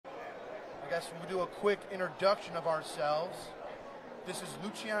guess we'll do a quick introduction of ourselves. This is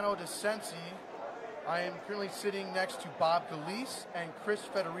Luciano DeSensi. I am currently sitting next to Bob Gallese and Chris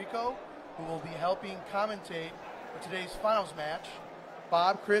Federico, who will be helping commentate for today's finals match.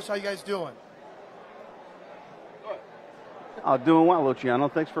 Bob, Chris, how you guys doing? Good. Doing well, Luciano.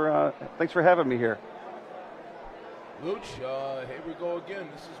 Thanks for having me here. Luch, here we go again.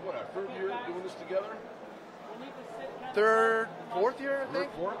 This is what, our third year doing this together? Third, fourth year, I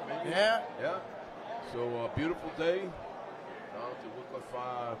think? Fourth, maybe? Yeah. Yeah. So, beautiful day down at the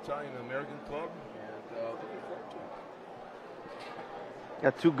Wickliffe Italian American Club, and looking forward to it.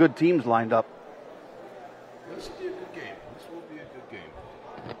 Got two good teams lined up. This will be a good game. This will be a good game.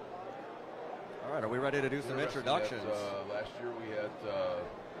 All right, are we ready to do some introductions? Last year we had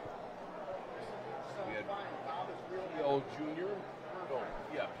PL Jr. No,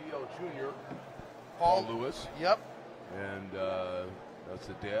 yeah, PL Jr. Paul Lewis. Yep. And that's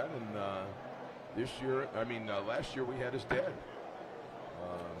the dad. And last year we had his dad.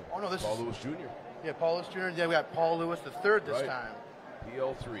 This Paul is Lewis Jr. Yeah, Paul Lewis Jr. Yeah, we got Paul Lewis the third this time.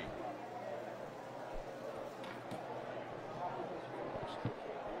 PL3.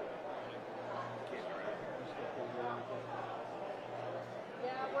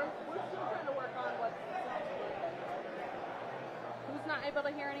 Not able to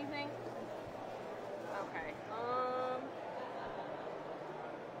hear anything? Okay.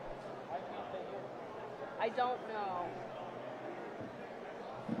 I don't know.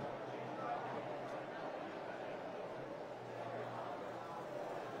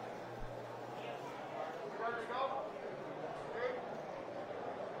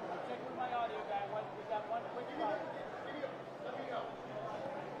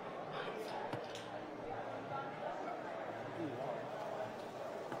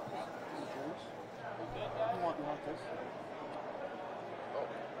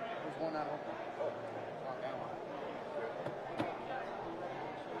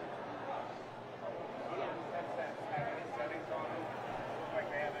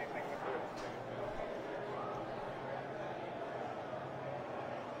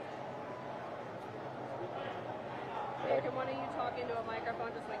 Can one of you talk into a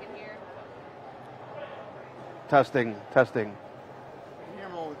microphone just so I can hear? Testing. I can hear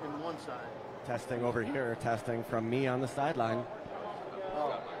him over in one side. Testing over here, testing from me on the sideline.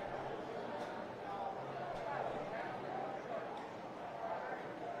 Oh.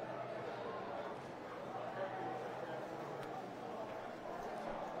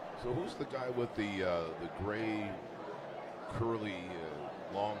 So who's the guy with the gray, curly,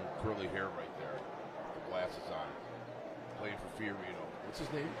 long curly hair right there? The glasses on. Playing for Fioritto. What's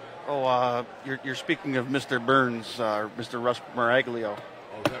his name? Oh, you're speaking of Mr. Burns, Mr. Russ Meraglio. Oh,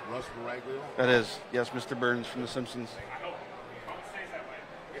 is that Russ Meraglio? That is, yes, Mr. Burns from The Simpsons.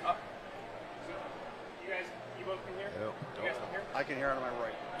 I can hear on my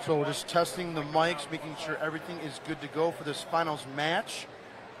right. So we're just testing the mics, making sure everything is good to go for this finals match.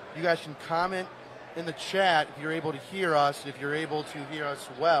 You guys can comment in the chat if you're able to hear us. If you're able to hear us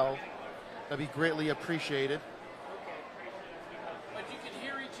well, that'd be greatly appreciated. But you can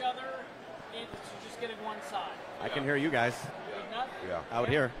hear each other, and you're just getting one side. I can hear you guys. Yeah. Out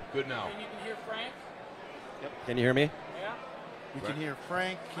here. Good now. And you can hear Frank. Yep. Can you hear me? Yeah. We can hear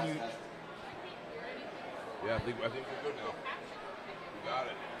Frank. Can you? Yeah, I think we're good now. We got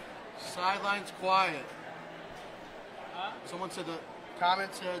it. Sideline's quiet. Someone said the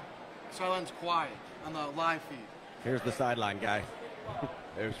comment said sideline's quiet on the live feed. Here's the sideline guy.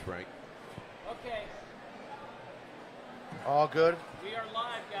 There's Frank. Okay. All good? We are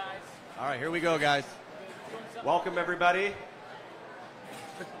live, guys. All right, here we go, guys. Welcome, everybody,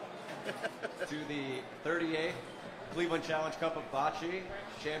 to the 38th Cleveland Challenge Cup of Bocce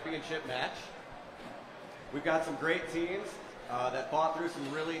Championship match. We've got some great teams that fought through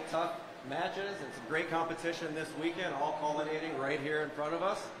some really tough matches and some great competition this weekend, all culminating right here in front of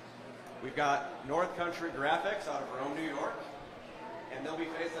us. We've got North Country Graphics out of Rome, New York, and they'll be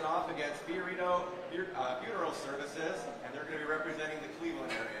facing off against Fioritto Funeral Services, and they're going to be representing the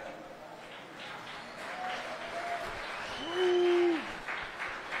Cleveland area.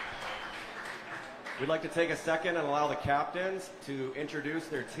 We'd like to take a second and allow the captains to introduce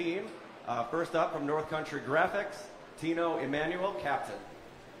their team. First up from North Country Graphics, Emmanuele, captain.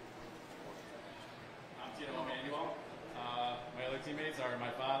 I'm Emmanuele. My other teammates are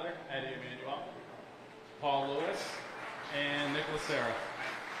my father, Emmanuele, Paul Lewis, and Scerra.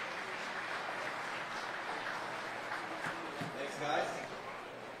 Thanks, guys.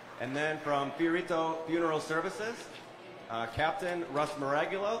 And then from Fioritto Funeral Services, Captain Russ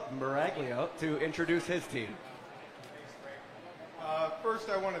Meraglio to introduce his team. First,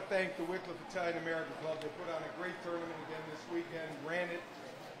 I want to thank the Wickliffe Italian American Club. They put on a great tournament again this weekend, ran it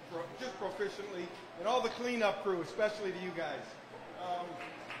just proficiently, and all the cleanup crew, especially to you guys.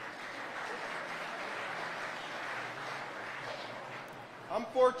 I'm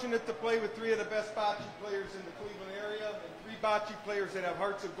fortunate to play with 3 of the best bocce players in the Cleveland area and 3 bocce players that have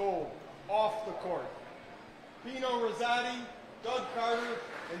hearts of gold off the court. Pino Rosati, Doug Carter,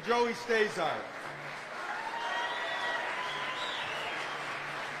 and Joey Zdesar.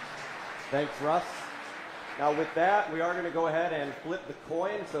 Thanks, Russ. Now with that, we are going to go ahead and flip the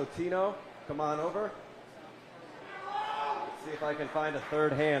coin. So Tino, come on over. Let's see if I can find a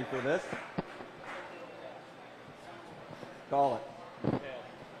third hand for this. Call it.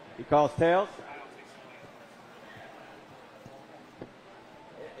 He calls tails.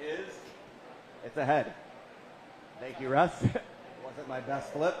 It is. It's a head. Thank you, Russ. Wasn't my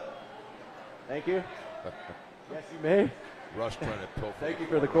best flip. Thank you. Yes, you may. Russ trying to pilfer. Thank you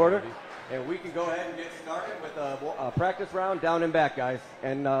for the quarter. And we can go ahead and get started with a practice round down and back, guys.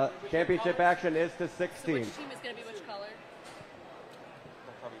 And championship action is to 16. So which team is going to be which color?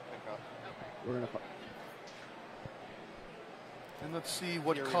 They'll probably pick up. Okay. We're gonna. And let's see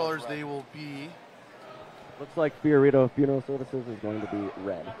what colors they will be. Looks like Fioritto Funeral Services is going to be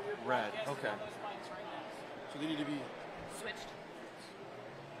red. Red. Okay. So they need to be Switched.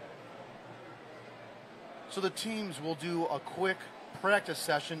 So the teams will do a quick practice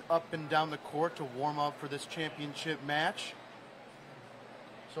session up and down the court to warm up for this championship match.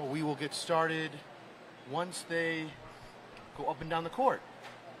 So we will get started once they go up and down the court.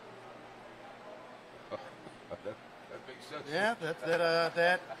 That makes sense. Yeah,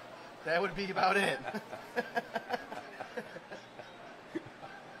 that would be about it. I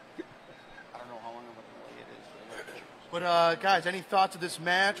don't know how long of a delay it is. But guys, any thoughts of this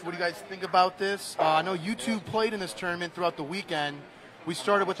match? What do you guys think about this? I know you two played in this tournament throughout the weekend. We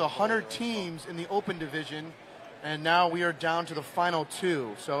started with 100 teams in the open division, and now we are down to the final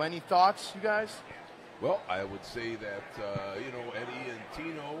 2. So any thoughts, you guys? Well, I would say that, Eddie and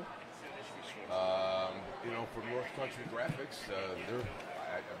Tino, from North Country Graphics,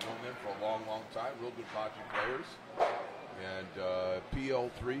 I've known them for a long, long time, real good bocce players. And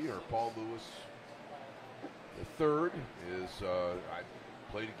PL3, or Paul Lewis the third, is, I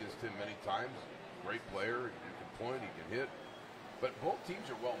played against him many times. Great player, he can point, he can hit. But both teams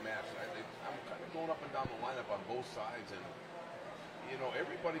are well matched. I'm kind of going up and down the lineup on both sides, and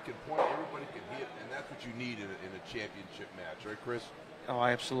everybody can point, everybody can hit, and that's what you need in a championship match, right, Chris? Oh,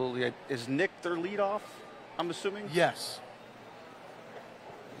 absolutely. Is Nick their leadoff, I'm assuming? Yes.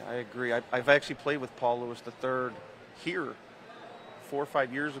 I agree. I've actually played with Paul Lewis III here 4 or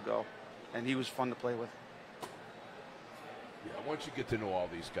 5 years ago, and he was fun to play with. Yeah, once you get to know all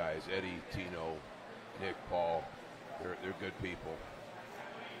these guys, Eddie, Tino, Nick, Paul, they're good people.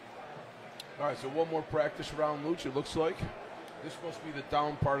 All right, so one more practice round, Luch, it looks like. This must be the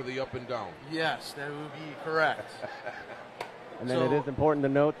down part of the up and down. Yes, that would be correct. And then it is important to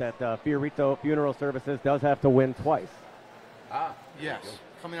note that Fioritto Funeral Services does have to win twice. Yes.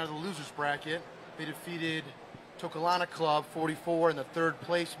 Coming out of the losers bracket, they defeated Tokalana Club 44 in the 3rd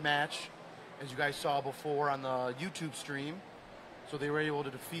place match, as you guys saw before on the YouTube stream. So they were able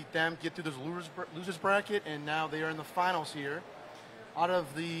to defeat them, get through this losers bracket, and now they are in the finals here. Out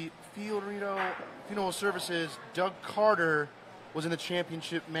of the Fioritto Funeral Services, Doug Carter was in the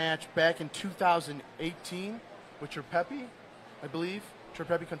championship match back in 2018 with Terrapin, I believe,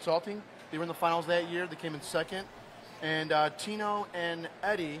 Terrapin Consulting. They were in the finals that year. They came in 2nd. And Tino and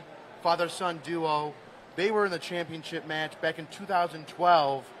Eddie, father-son duo, they were in the championship match back in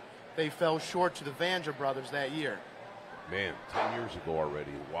 2012. They fell short to the Vanja brothers that year. Man, 10 years ago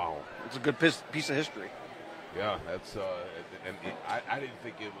already. Wow. It's a good piece of history. Yeah, that's, I didn't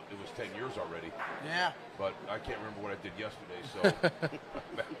think it was 10 years already. Yeah. But I can't remember what I did yesterday, so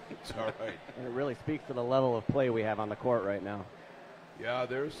it's all right. And it really speaks to the level of play we have on the court right now. Yeah,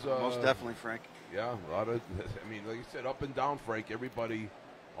 there's... Most definitely, Frank. Yeah, a lot of, like you said, up and down, Frank. Everybody,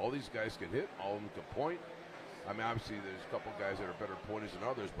 all these guys can hit, all of them can point. I mean, obviously, there's a couple guys that are better pointers than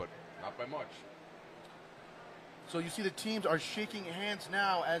others, but not by much. So you see the teams are shaking hands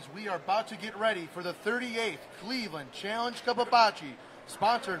now as we are about to get ready for the 38th Cleveland Challenge Cup of Bocce,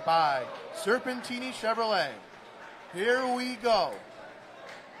 sponsored by Serpentini Chevrolet. Here we go.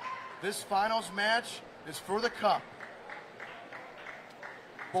 This finals match is for the cup.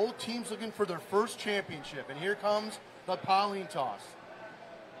 Both teams looking for their first championship, and here comes the Pauline toss.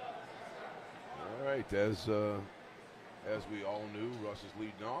 All right, as we all knew, Russ is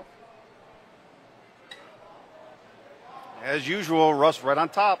leading off. As usual, Russ right on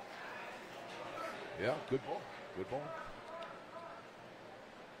top. Yeah, good ball. Good ball.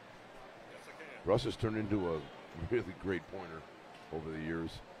 Russ has turned into a really great pointer over the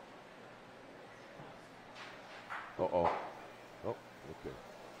years. Uh-oh. Oh, okay.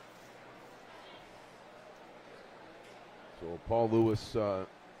 So Paul Lewis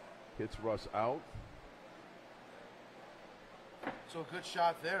hits Russ out. So a good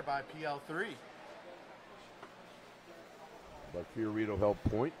shot there by PL3. But Fioritto held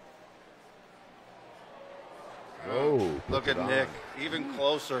point. Oh, Look at Nick. Even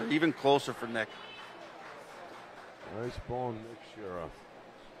closer for Nick. Nice ball, Nick Scerra.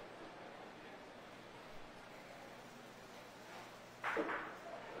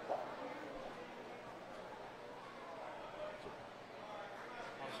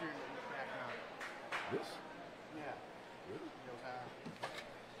 This? Yeah.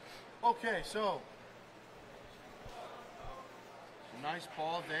 Okay, so nice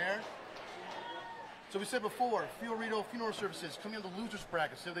ball there. So we said before, Fioritto Funeral Services coming in the losers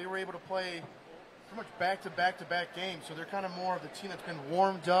bracket, so they were able to play pretty much back-to-back games. So they're kind of more of the team that's been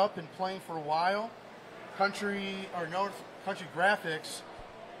warmed up and playing for a while. North Country Graphics,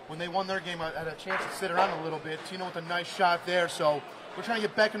 when they won their game, I had a chance to sit around a little bit. Tino with a nice shot there. So we're trying to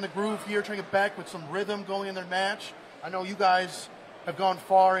get back in the groove here, trying to get back with some rhythm going in their match. I know you guys have gone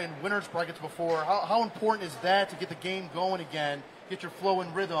far in winners brackets before. How important is that to get the game going again, get your flow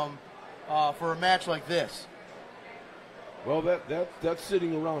and rhythm for a match like this? Well, that's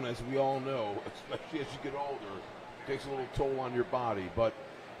sitting around, as we all know, especially as you get older, takes a little toll on your body. But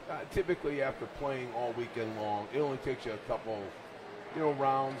typically after playing all weekend long, it only takes you a couple,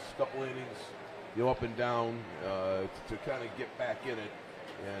 rounds, couple innings, up and down to kind of get back in it.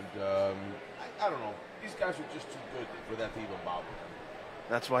 And I don't know, these guys are just too good for that to even bother them.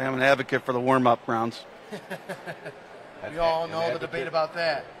 That's why I'm an advocate for the warm-up rounds. We all know the debate about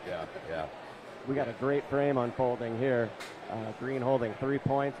that. Yeah. We got a great frame unfolding here. Green holding 3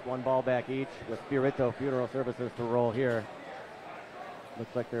 points, 1 ball back each, with Fioritto Funeral Services to roll here.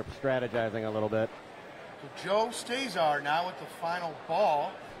 Looks like they're strategizing a little bit. So Joe Zdesar now with the final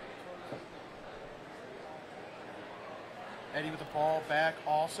ball. Eddie with the ball back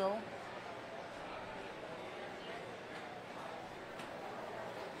also.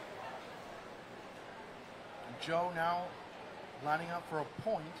 And Joe now lining up for a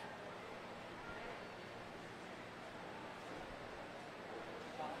point.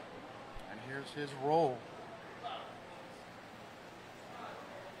 And here's his roll.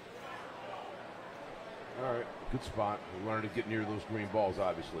 All right, good spot. We wanted to get near those green balls,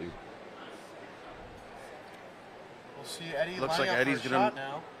 obviously. We'll see Eddie Looks lining like up Eddie's for a gonna shot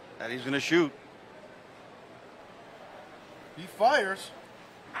now. Eddie's gonna shoot. He fires.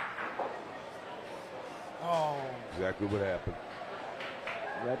 Oh. Exactly what happened.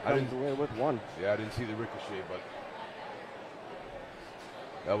 Red comes away with 1. Yeah, I didn't see the ricochet, but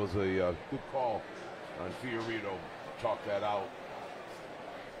that was a good call on Fioritto. Talk that out.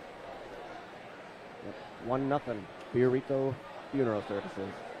 1-0, Fioritto Funeral Services.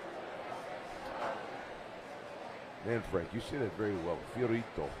 Man, Frank, you say that very well.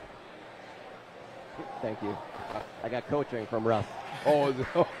 Fioritto. Thank you. I got coaching from Russ. Oh,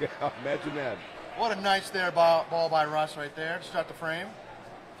 okay. Imagine that. What a nice ball by Russ right there to start the frame.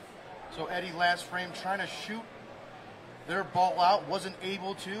 So Eddie last frame trying to shoot their ball out, wasn't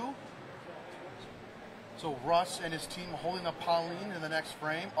able to. So Russ and his team holding up Pauline in the next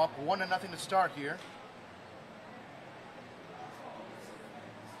frame, up 1-0 to start here.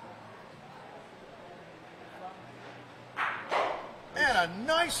 And a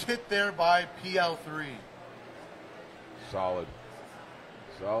nice hit there by PL3. Solid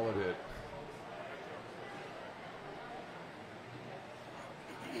hit.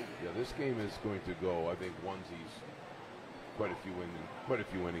 Yeah, this game is going to go, I think, onesies. Quite a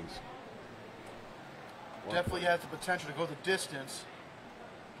few innings. Definitely has the potential to go the distance.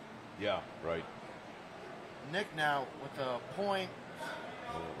 Yeah, right. Nick now with the point,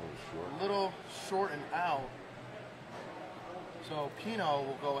 a little short and out. So Pino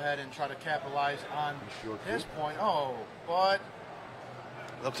will go ahead and try to capitalize on his point. Oh, but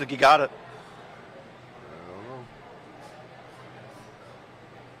Looks like he got it. I don't know.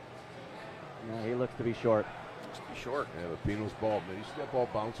 Yeah, he looks to be short. Short. Yeah, but Pino's ball, man. You see that ball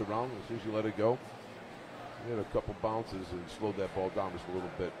bounce around as soon as you let it go? He had a couple bounces and slowed that ball down just a little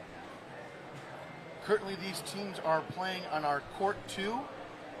bit. Currently, these teams are playing on our court 2.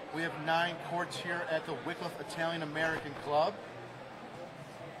 We have 9 courts here at the Wickliffe Italian American Club.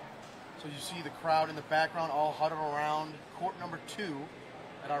 So you see the crowd in the background all huddled around court number 2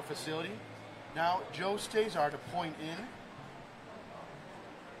 at our facility. Now Joe Zdesar to point in.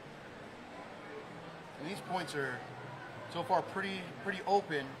 And these points are so far pretty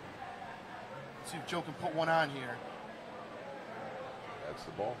open. Let's see if Joe can put one on here. That's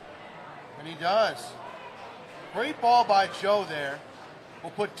the ball. And he does. Great ball by Joe there. Will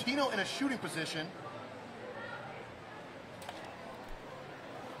put Tino in a shooting position.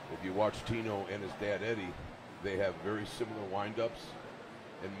 If you watch Tino and his dad Eddie, they have very similar windups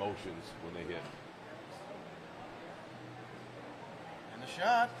and motions when they hit. And the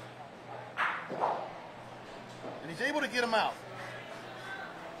shot. And he's able to get him out.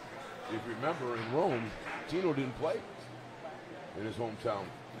 If you remember, in Rome, Tino didn't play in his hometown.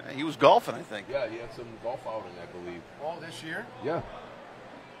 He was golfing, I think. Yeah, he had some golf outing, I believe. All this year? Yeah.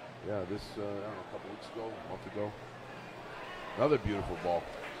 Yeah, this, I don't know, a couple weeks ago, a month ago. Another beautiful ball.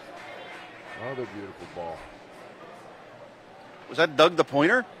 Another beautiful ball. Was that Doug the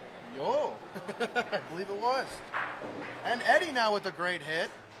Pointer? Yo, I believe it was. And Eddie now with a great hit.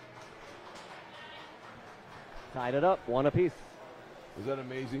 Tied it up, one apiece. Was that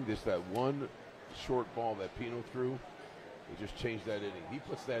amazing? Just that one short ball that Pino threw, it just changed that inning. He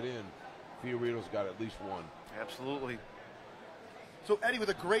puts that in, Fioritto's got at least one. Absolutely. So Eddie with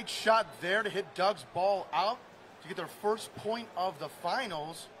a great shot there to hit Doug's ball out to get their first point of the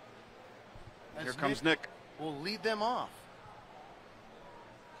finals. As Here comes Nick. Will lead them off.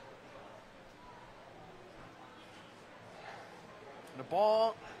 And the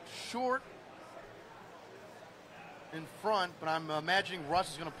ball short in front, but I'm imagining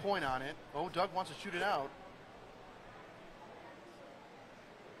Russ is going to point on it. Oh, Doug wants to shoot it out.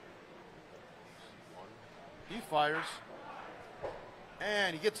 He fires.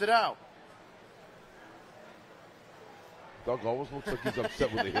 And he gets it out. Doug always looks like he's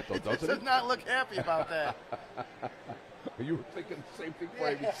upset when they hit, though, doesn't he? Does not look happy about that. You were thinking the same thing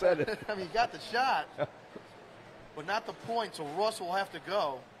before you said it. I mean, he got the shot, but not the point, so Russ will have to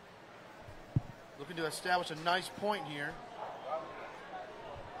go. Looking to establish a nice point here.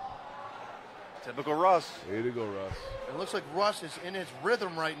 Typical Russ. Way to go, Russ. It looks like Russ is in his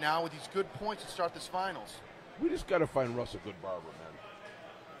rhythm right now with these good points to start this finals. We just got to find Russ a good barber, man.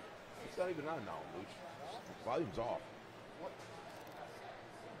 It's not even on now, Luch. The volume's off. What?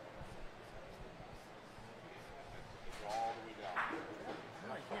 All the way down. I'm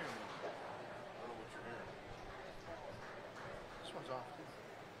not hearing it. I don't know what you're hearing. This one's off.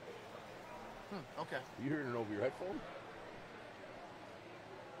 Okay. Are you hearing it over your headphone?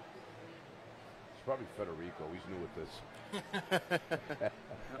 It's probably Federico. He's new at this.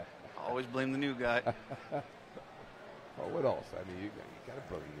 Always blame the new guy. Oh, what else? I mean, you got to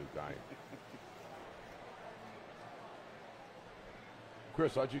bring a new guy.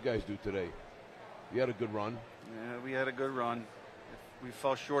 Chris, how'd you guys do today? You had a good run? Yeah, we had a good run. We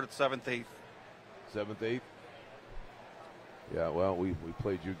fell short at 7th, 8th. 7th, 8th? Yeah, well, we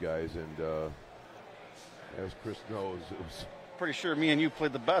played you guys, and as Chris knows, it was... Pretty sure me and you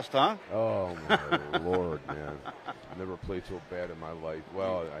played the best, huh? Oh, my Lord, man. I've never played so bad in my life.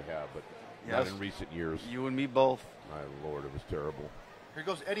 Well, I have, but not in recent years. You and me both. My Lord, it was terrible. Here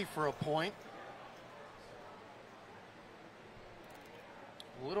goes Eddie for a point.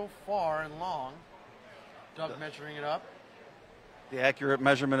 A little far and long. Doug measuring it up. The accurate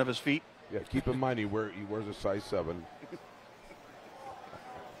measurement of his feet. Yeah, keep in mind he wears a size 7.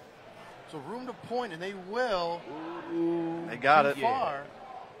 So room to point, and they will. They got it. Far.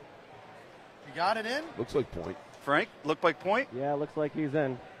 You got it in? Looks like point. Frank, looked like point? Yeah, looks like he's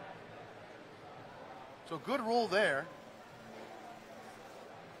in. So good roll there.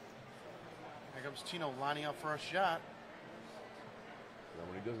 Here comes Tino lining up for a shot. Now,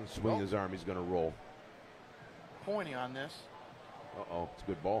 when he doesn't swing his arm, he's going to roll. Pointing on this. Uh-oh, it's a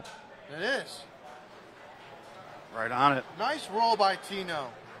good ball. It is. Right on it. Nice roll by Tino.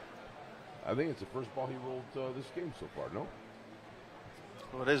 I think it's the first ball he rolled this game so far, no?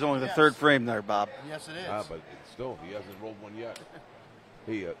 Well, it is only the third frame there, Bob. Yes, it is. But still, he hasn't rolled one yet.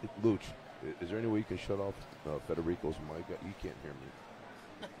 Hey, Luch, is there any way you can shut off Federico's mic? He can't hear me.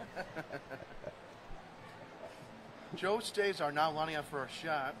 Joe Zdesar now lining up for a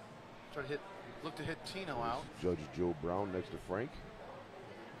shot. Try to look to hit Tino out. Judge Joe Brown next to Frank.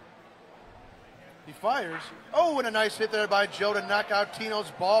 He fires. Oh, and a nice hit there by Joe to knock out Tino's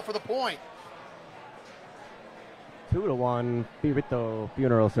ball for the point. 2-1, Fioritto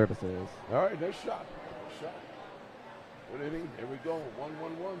Funeral Services. All right, nice shot. Nice shot. Good inning. Here we go.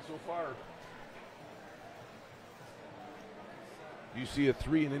 1-1-1 so far. Do you see a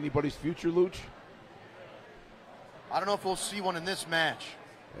 3 in anybody's future, Luch? I don't know if we'll see one in this match.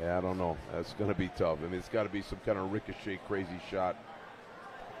 Yeah, I don't know. That's going to be tough. I mean, it's got to be some kind of ricochet, crazy shot.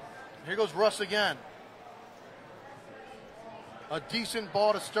 Here goes Russ again. A decent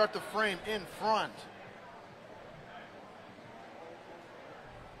ball to start the frame in front.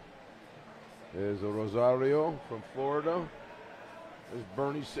 There's a Rosario from Florida. There's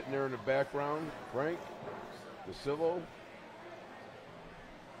Bernie sitting there in the background. Frank, DeSillo,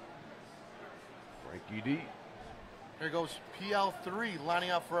 Frankie D. Here goes PL3 lining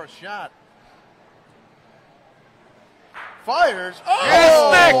up for a shot. Fires.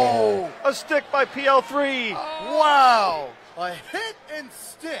 Oh! A stick by PL3. Wow. A hit and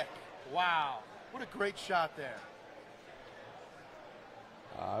stick. Wow. What a great shot there.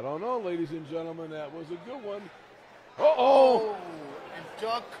 I don't know, ladies and gentlemen. That was a good one. Uh-oh. And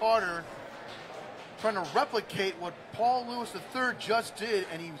Doug Carter trying to replicate what Paul Lewis III just did,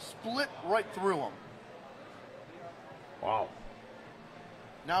 and he split right through him. Wow.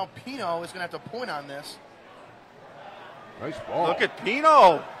 Now Pino is going to have to point on this. Nice ball. Look at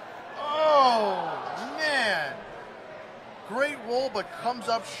Pino. Oh, man. Great roll, but comes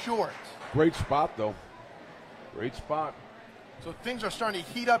up short. Great spot, though. Great spot. So things are starting to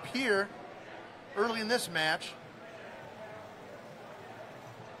heat up here early in this match.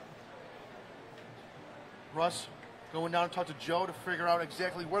 Russ going down to talk to Joe to figure out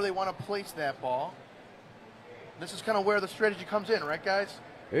exactly where they want to place that ball. This is kind of where the strategy comes in, right, guys?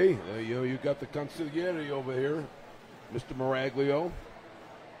 Hey, you got the consigliere over here, Mr. Meraglio.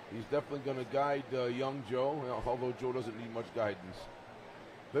 He's definitely going to guide young Joe, although Joe doesn't need much guidance.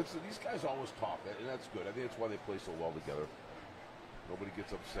 These guys always talk, and that's good. I think that's why they play so well together. Nobody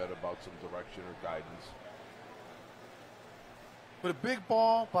gets upset about some direction or guidance. But a big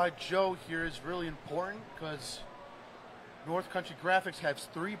ball by Joe here is really important because North Country Graphics has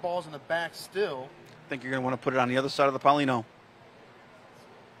 3 balls in the back still. I think you're going to want to put it on the other side of the Paulino.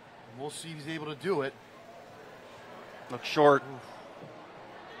 We'll see if he's able to do it. Look short. Oof.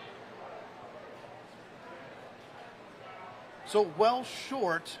 So well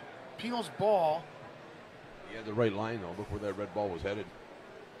short, Pino's ball. He had the right line, though. Look where that red ball was headed.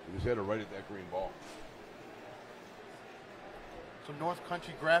 He was headed right at that green ball. So North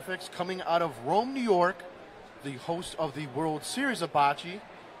Country Graphics coming out of Rome, New York, the host of the World Series of Bocce.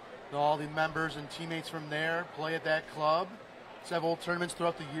 All the members and teammates from there play at that club. Several tournaments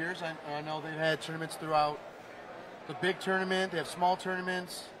throughout the years. I know they've had tournaments throughout the big tournament. They have small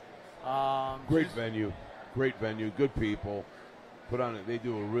tournaments. Great venue. Great venue. Good people. Put on it. They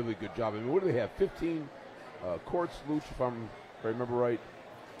do a really good job. I mean, what do they have? 15 courts, Luch, if I remember right?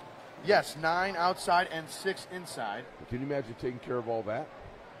 Yes, 9 outside and 6 inside. Can you imagine taking care of all that?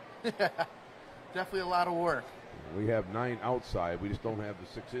 Definitely a lot of work. We have 9 outside. We just don't have the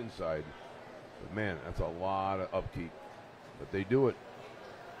 6 inside. But, man, that's a lot of upkeep. But they do it.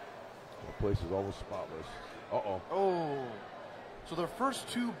 The place is almost spotless. Uh-oh. Oh. So their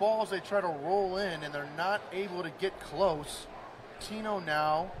first 2 balls they try to roll in, and they're not able to get close. Tino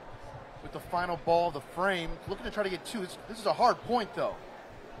now with the final ball of the frame, looking to try to get 2. This is a hard point, though.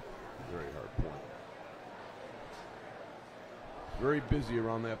 Very hard point. Very busy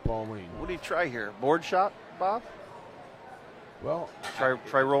around that ball lane. What do you try here? Board shot, Bob? Well,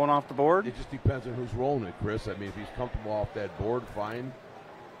 try rolling off the board? It just depends on who's rolling it, Chris. I mean, if he's comfortable off that board, fine.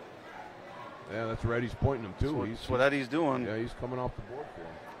 Yeah, that's where Eddie's pointing him, too. That's what Eddie's doing. Yeah, he's coming off the board for him.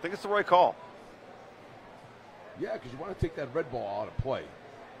 I think it's the right call. Yeah, because you want to take that red ball out of play.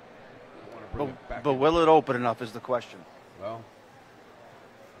 You want to bring it back but in. will it open enough is the question. Well,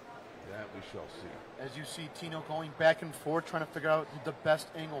 that we shall see. As you see Tino going back and forth, trying to figure out the best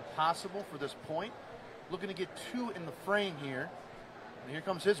angle possible for this point. Looking to get 2 in the frame here. And here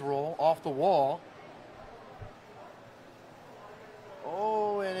comes his roll off the wall.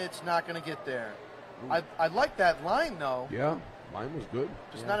 Oh, and it's not going to get there. I like that line, though. Yeah, line was good.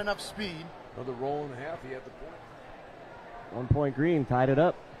 Just not enough speed. Another roll and a half. He had the point. 1 point green, tied it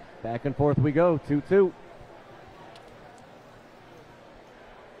up. Back and forth we go, 2-2.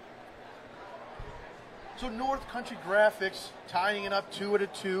 So North Country Graphics tying it up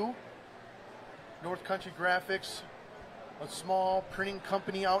 2-2. North Country Graphics, a small printing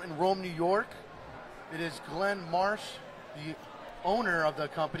company out in Rome, New York. It is Glenn Marsh, the owner of the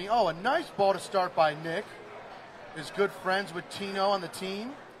company. Oh, a nice ball to start by Nick. Is good friends with Tino on the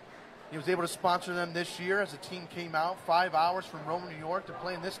team. He was able to sponsor them this year as the team came out 5 hours from Rome, New York to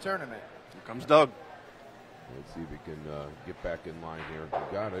play in this tournament. Here comes Doug. Let's see if we can get back in line here.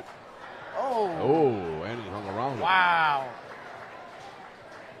 We got it. Oh. Oh, and he hung around. Wow.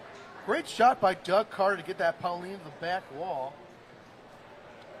 Great shot by Doug Carter to get that Pauline to the back wall.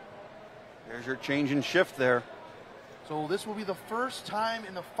 There's your change and shift there. So this will be the first time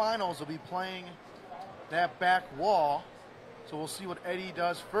in the finals they'll be playing that back wall. So we'll see what Eddie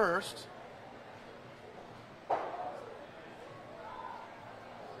does first.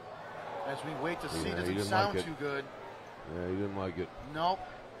 As we wait to see, does it sound too good? Yeah, he didn't like it. Nope.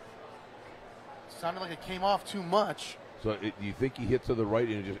 Sounded like it came off too much. So do you think he hit to the right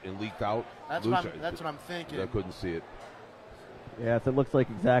and it leaked out? That's what I'm thinking. I couldn't see it. Yes, it looks like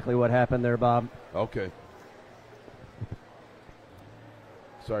exactly what happened there, Bob. Okay.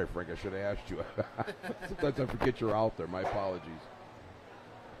 Sorry, Frank, I should have asked you. Sometimes I forget you're out there. My apologies.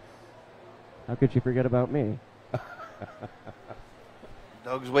 How could you forget about me?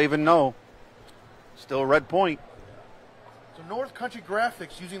 Doug's waving no. Still red point. So North Country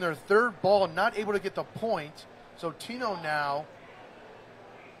Graphics using their third ball, not able to get the point. So Tino now.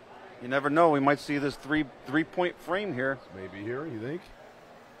 You never know. We might see this three-point frame here. Maybe here, you think?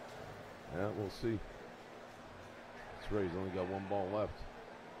 Yeah, we'll see. That's right. He's only got one ball left.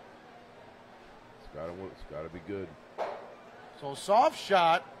 It's got to be good. So soft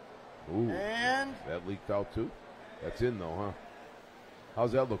shot. Ooh, and that leaked out too. That's in though, huh?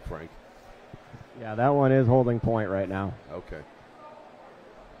 How's that look, Frank? Yeah, that one is holding point right now. Okay.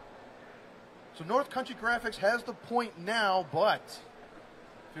 So North Country Graphics has the point now, but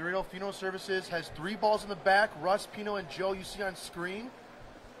Fioritto Funeral Services has 3 balls in the back. Russ, Pino, and Joe you see on screen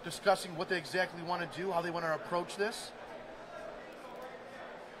discussing what they exactly want to do, how they want to approach this.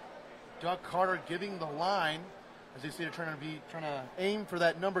 Doug Carter giving the line, as they say, they're trying to aim for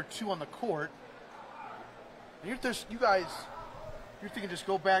that number 2 on the court. And you guys, you're thinking just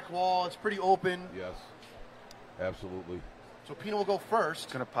go back wall. It's pretty open. Yes, absolutely. So Pino will go first.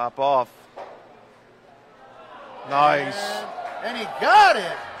 It's gonna pop off. Nice. And he got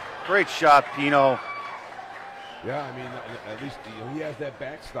it. Great shot, Pino. Yeah, I mean, at least he has that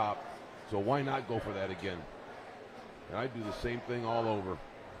backstop, so why not go for that again? And I do the same thing all over.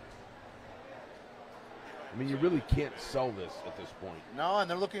 I mean, you really can't sell this at this point. No, and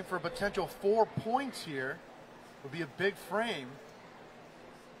they're looking for a potential 4 points here. Would be a big frame.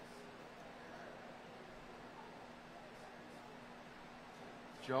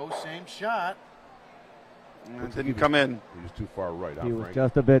 Joe, same shot. It didn't come in. He was too far right. He was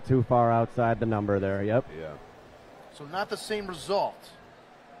just a bit too far outside the number there, yep. Yeah. So not the same result.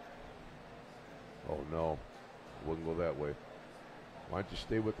 Oh, no. Wouldn't go that way. Why don't you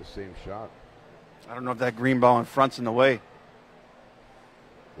stay with the same shot? I don't know if that green ball in front's in the way.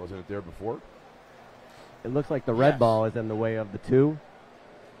 Wasn't it there before? It looks like the red ball is in the way of the 2.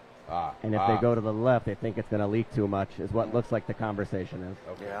 And if they go to the left, they think it's going to leak too much, is what looks like the conversation is.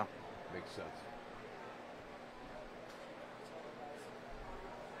 Okay. Yeah. Makes sense.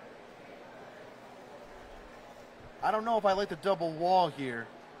 I don't know if I like the double wall here.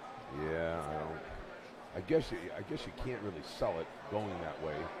 Yeah, I don't. I guess you can't really sell it going that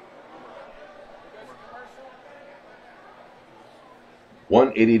way.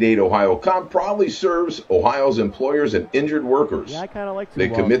 188 Ohio Comp proudly serves Ohio's employers and injured workers. Yeah, I kind of like They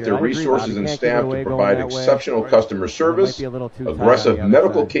commit their resources and staff to provide exceptional customer service, aggressive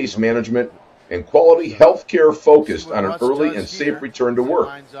medical case management, and quality health care focused on an early and safe return to work.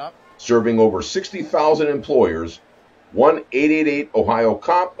 Serving over 60,000 employers, 188 Ohio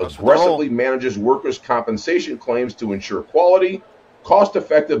Comp aggressively manages workers' compensation claims to ensure quality,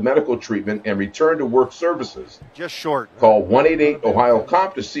 cost-effective medical treatment, and return-to-work services. Just short. Call 188 Ohio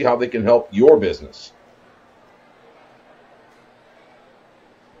Comp to see how they can help your business.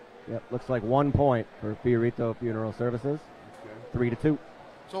 Yep, looks like 1 point for Fioritto Funeral Services. 3-2.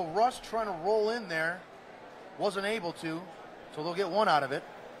 So Russ trying to roll in there, wasn't able to, so they'll get 1 out of it.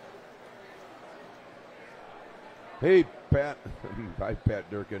 Hey, Pat. Hi, Pat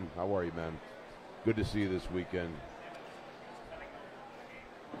Durkin. How are you, man? Good to see you this weekend.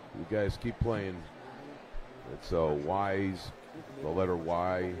 You guys keep playing. It's Wise, the letter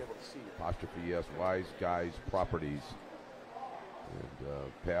Y, apostrophe S, Wise Guys Properties.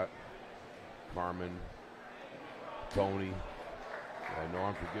 And Pat, Carmen, Tony. I know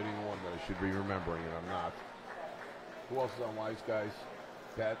I'm forgetting one that I should be remembering, and I'm not. Who else is on Wise Guys?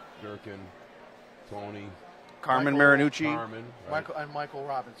 Pat Durkin, Tony. Carmen Marinucci. Carmen. Right? Michael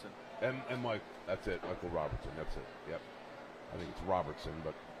Robinson. And Mike, that's it. Michael Robertson, that's it. Yep. I think it's Robertson,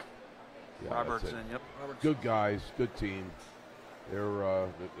 but yeah, Robertson, yep. Good guys, good team. They're a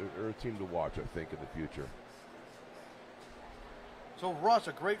team to watch, I think, in the future. So Russ,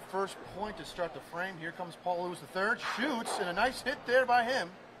 a great first point to start the frame. Here comes Paul Lewis III, shoots, and a nice hit there by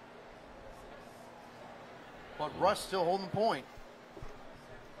him. But Russ still holding point.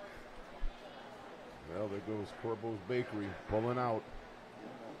 Well, there goes Corbo's Bakery pulling out.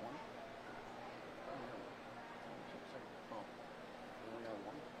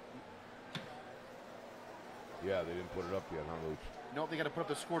 Yeah, they didn't put it up yet, huh, Luch? Nope, they got to put up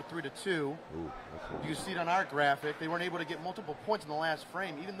the score 3-2. Ooh, you see it on our graphic. They weren't able to get multiple points in the last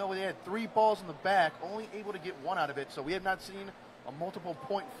frame, even though they had 3 balls in the back, only able to get 1 out of it. So we have not seen a multiple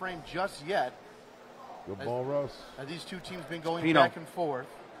point frame just yet. Good ball, Russ. As these two teams been going Pino. back and forth.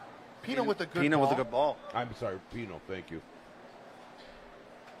 Pino with a good Pino ball. with a good ball. I'm sorry, Pino. Thank you.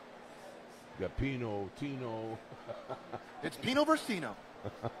 You got Pino, Tino. It's Pino versus Tino.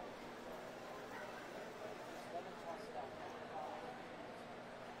 All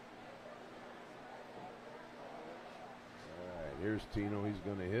right, here's Tino. He's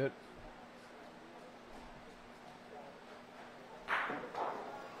going to hit.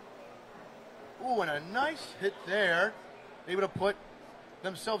 Ooh, and a nice hit there. Able to put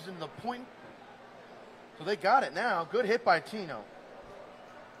themselves into the point. So they got it now. Good hit by Tino.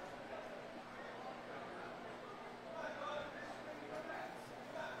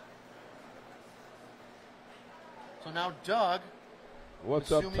 So now Doug,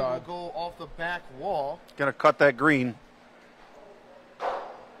 what's up, assuming Todd? will go off the back wall. Gonna cut that green.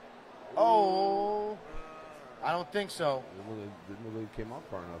 Oh, I don't think so. Didn't really came out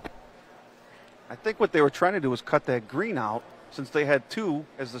far enough. I think what they were trying to do was cut that green out since they had two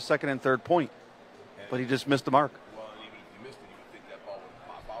as the second and third point. But he just missed the mark. Well, even if you missed it, you would think that ball would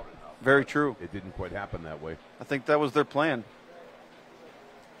pop out enough. Very true. It didn't quite happen that way. I think that was their plan.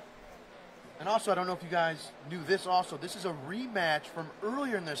 And also, I don't know if you guys knew this also. This is a rematch from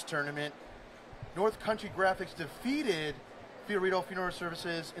earlier in this tournament. North Country Graphics defeated Fioritto Funeral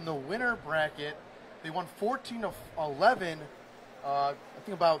Services in the winner bracket. They won 14-11, I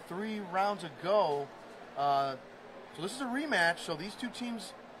think about 3 rounds ago. So this is a rematch. So these two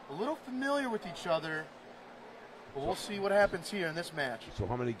teams a little familiar with each other. But we'll see what happens here in this match. So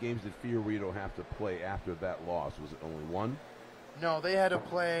how many games did Fioritto have to play after that loss? Was it only one? No, they had to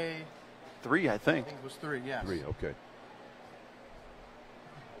play 3, I think. I think it was 3, yes. 3, okay.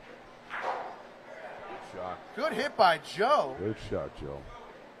 Good shot. Good hit by Joe. Good shot, Joe.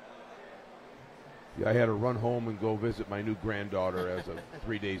 Yeah, I had to run home and go visit my new granddaughter as of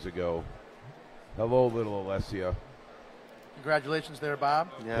 3 days ago. Hello, little Alessia. Congratulations there, Bob.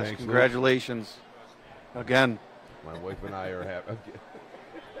 Yes, Thanks, congratulations. Again. My wife and I are happy.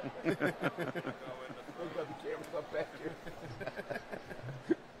 Got the cameras up back here.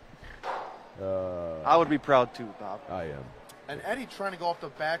 I would be proud too, Bob. I am. And Eddie trying to go off the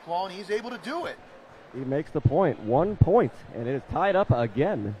back wall, and he's able to do it. He makes the point. 1 point, and it is tied up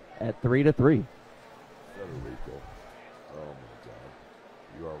again at 3-3. Federico. Oh, my God.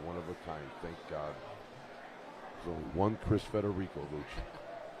 You are one of a kind. Thank God. There's only one Chris Federico,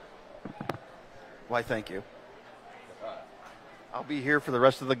 Luch. Why, thank you. I'll be here for the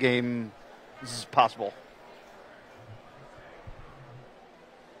rest of the game. This is possible.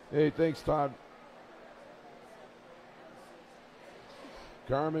 Hey, thanks, Todd.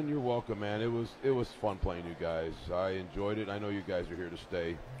 Carmen, you're welcome, man. It was fun playing you guys. I enjoyed it. I know you guys are here to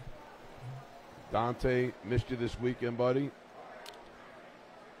stay. Dante, missed you this weekend, buddy.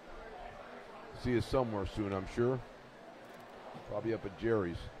 See you somewhere soon, I'm sure. Probably up at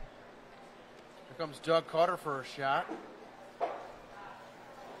Jerry's. Here comes Doug Carter for a shot.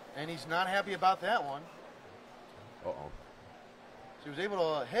 And he's not happy about that one. Uh-oh. So he was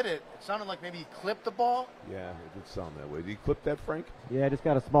able to hit it. It sounded like maybe he clipped the ball. Yeah, it did sound that way. Did he clip that, Frank? Yeah, just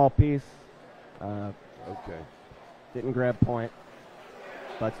got a small piece. Okay. Didn't grab point,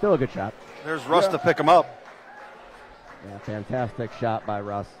 but still a good shot. There's Russ to pick him up. Yeah, fantastic shot by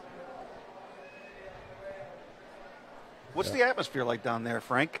Russ. What's the atmosphere like down there,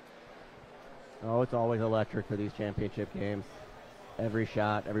 Frank? Oh, it's always electric for these championship games. Every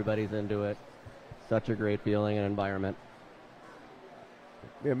shot, everybody's into it. Such a great feeling and environment.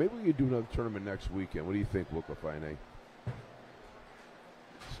 Yeah, maybe we could do another tournament next weekend. What do you think, Wickliffe?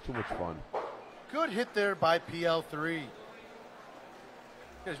 It's too much fun. Good hit there by PL3. You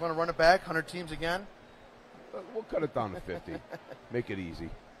guys want to run it back? 100 teams again? We'll cut it down to 50. Make it easy.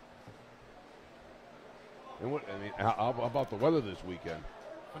 And what? I mean, how about the weather this weekend?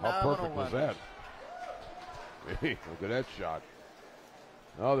 How perfect was that? Hey, look at that shot.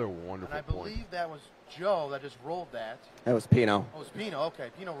 Another wonderful And I believe that was Joe that just rolled that. That was Pino. Oh, it was Pino. Okay,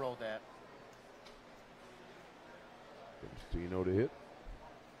 Pino rolled that. Comes Tino to hit.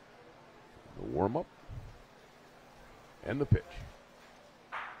 The warm-up. And the pitch.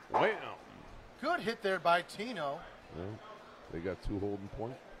 Wow. Good hit there by Tino. Well, they got 2 holding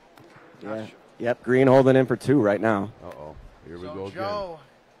point. Yeah. Yep, Green holding in for 2 right now. Uh-oh. Here we So go again. Joe,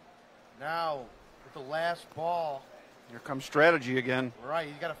 now with the last ball. Here comes strategy again. Right,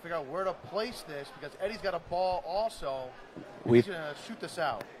 you got to figure out where to place this because Eddie's got a ball also. He's going to shoot this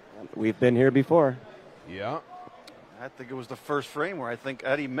out. We've been here before. Yeah. I think it was the first frame where I think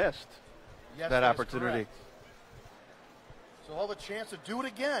Eddie missed Yes, that is opportunity. correct. So he'll have a chance to do it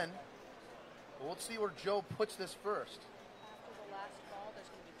again. But let's see where Joe puts this first.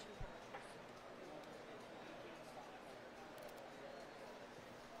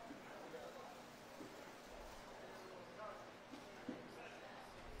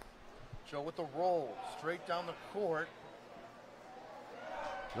 Joe with the roll, straight down the court.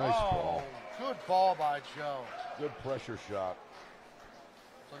 Nice ball. Good ball by Joe. Good pressure shot.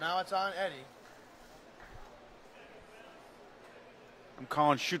 So now it's on Eddie. I'm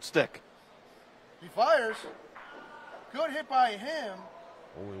calling shoot stick. He fires. Good hit by him.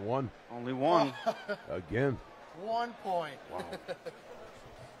 Only one. Only one. Again. 1 point. Wow.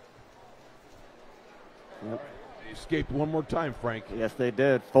 They escaped one more time, Frank. Yes, they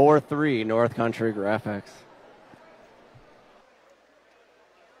did. 4-3 North Country Graphics.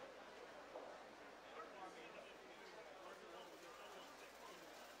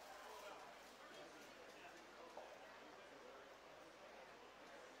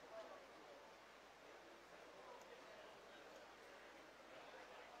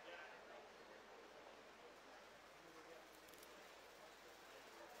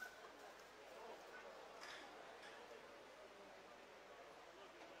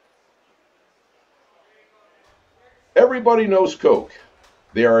 Everybody knows Coke.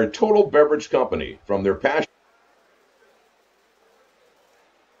 They are a total beverage company. From their passion.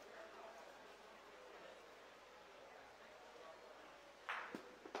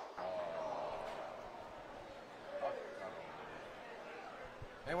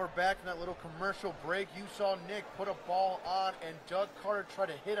 And we're back from that little commercial break. You saw Nick put a ball on and Doug Carter tried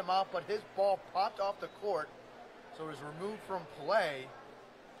to hit him out, but his ball popped off the court, so it was removed from play.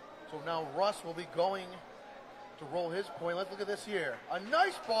 So now Russ will be going to roll his point. Let's look at this here. A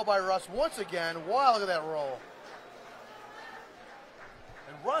nice ball by Russ once again. Wow, look at that roll.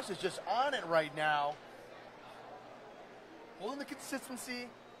 And Russ is just on it right now. Holding the consistency,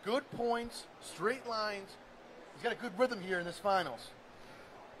 good points, straight lines. He's got a good rhythm here in this finals.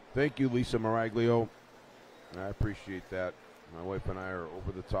 Thank you, Lisa Meraglio. I appreciate that. My wife and I are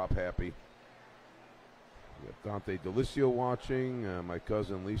over the top happy. We have Dante Delicio watching, my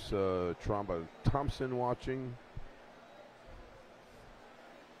cousin Lisa Tromba Thompson watching.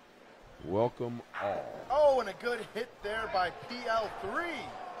 Welcome all. Oh, and a good hit there by PL3.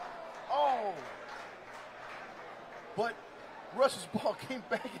 Oh. But Russ's ball came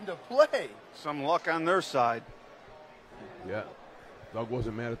back into play. Some luck on their side. Yeah. Doug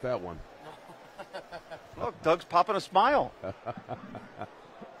wasn't mad at that one. Look, Doug's popping a smile.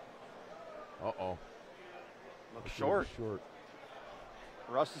 Uh-oh. Looks short. Short.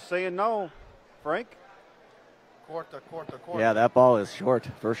 Russ is saying no. Frank? Quarta. Yeah, that ball is short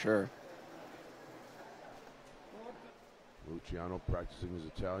for sure. Luciano practicing his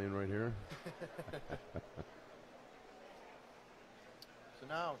Italian right here. So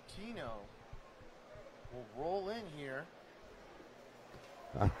now Tino will roll in here.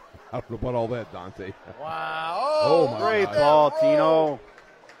 I don't know about all that, Dante. Wow. Oh my great God. ball, Tino.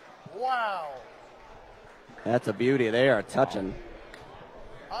 Wow. That's a beauty. They are touching.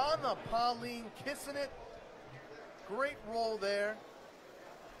 On the Pauline, kissing it. Great roll there.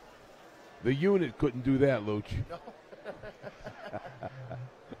 The unit couldn't do that, Luch. No.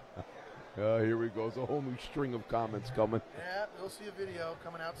 Here we go. It's a whole new string of comments coming. Yeah, you'll see a video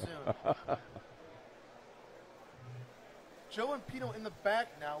coming out soon. Joe and Pino in the back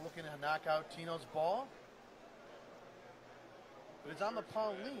now looking to knock out Tino's ball. But it's on the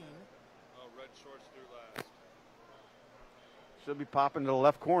Pauline. Oh, red shorts through last. Should be popping to the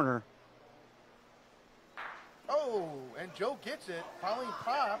left corner. Oh, and Joe gets it. Pauline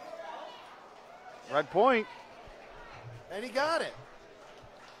popped. Red point. And he got it.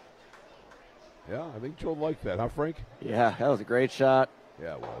 Yeah, I think Joe liked that, huh, Frank? Yeah, that was a great shot.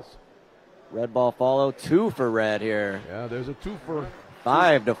 Yeah, it was. Red ball follow. 2 for red here. Yeah, there's a 2 for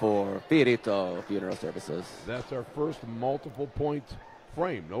 5-4. Fioritto Funeral Services. That's our first multiple point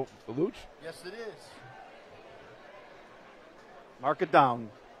frame. No, Luch? Yes, it is. Mark it down.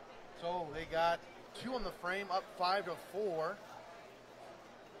 So they got 2 on the frame, up 5-4.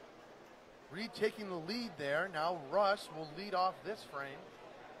 Reed taking the lead there. Now Russ will lead off this frame.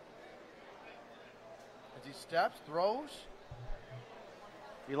 As he steps, throws.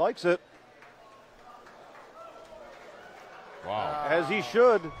 He likes it. Wow. As he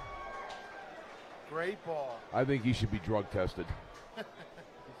should. Great ball. I think he should be drug tested.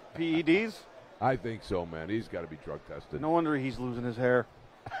 PEDs? I think so, man. He's got to be drug tested. No wonder he's losing his hair.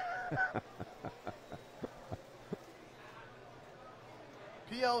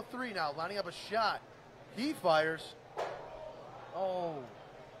 PL3 now lining up a shot. He fires. Oh.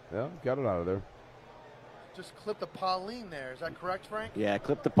 Yeah, got it out of there. Just clipped the Pauline there. Is that correct, Frank? Yeah,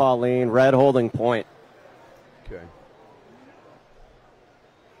 clip the Pauline. Red holding point. Okay.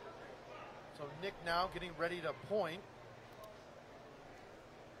 So Nick now getting ready to point.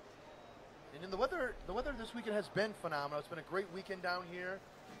 And in the weather this weekend has been phenomenal. It's been a great weekend down here.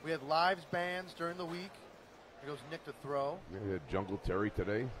 We had lives bands during the week. Here goes Nick to throw. Yeah, we had Jungle Terry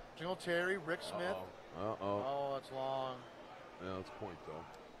today. Jungle Terry, Rick Smith. Uh-oh. Oh, that's long. Yeah, that's point, though.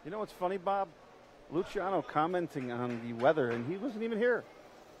 You know what's funny, Bob? Luciano commenting on the weather, and he wasn't even here.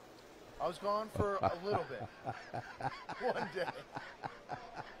 I was gone for a little bit. One day.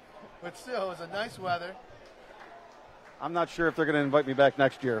 But still, it was a nice weather. I'm not sure if they're going to invite me back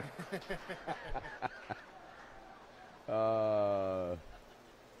next year.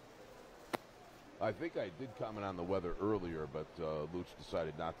 I think I did comment on the weather earlier, but Luch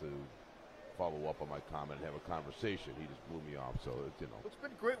decided not to follow up on my comment and have a conversation. He just blew me off, so you know. It's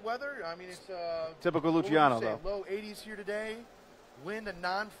been great weather. I mean, it's typical Luciano, though. Low 80s here today. Wind a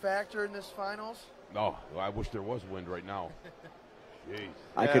non-factor in this finals. No, I wish there was wind right now. Jeez.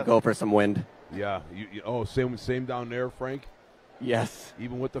 I could go for some wind. Yeah. Oh, same down there, Frank? Yes.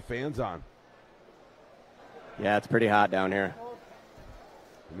 Even with the fans on. Yeah, it's pretty hot down here.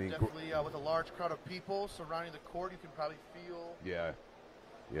 I mean, definitely with a large crowd of people surrounding the court, you can probably feel yeah.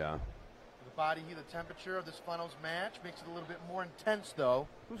 the body heat, the temperature of this finals match. Makes it a little bit more intense, though.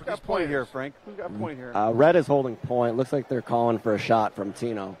 Who's got point here, Frank? Who's got point here? Red is holding point. Looks like they're calling for a shot from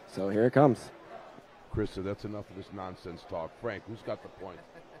Tino. So here it comes. Chris, so that's enough of this nonsense talk. Frank, who's got the point?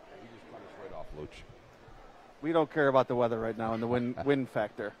 He just cut us right off, Luch. We don't care about the weather right now and the wind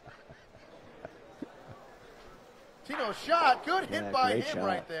factor. Tino's shot. Good hit by him shot.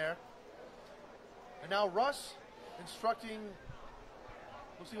 right there. And now Russ instructing,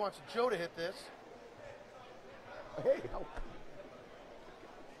 looks like he wants Joe to hit this. Hey,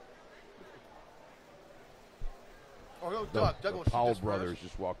 Oh, Doug. Doug will shoot Powell this brothers first.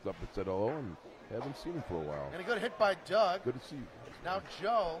 just walked up and said hello, and haven't seen him for a while. And a good hit by Doug. Good to see you. Now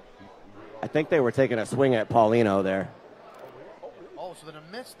Joe. I think they were taking a swing at Paulino there. Oh, so then a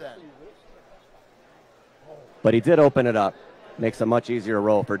miss then. But he did open it up. Makes a much easier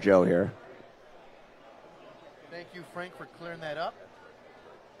roll for Joe here. Thank you, Frank, for clearing that up.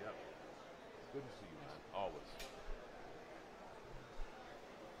 Yep. Good to see you, man. Always.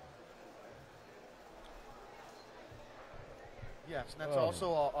 Yes, and that's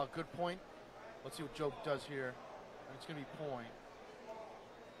also a good point. Let's see what Joe does here. It's going to be point.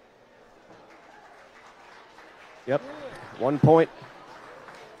 Yep. 1 point.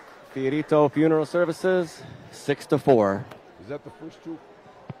 Fioritto Funeral Services, 6-4. Is that the first two?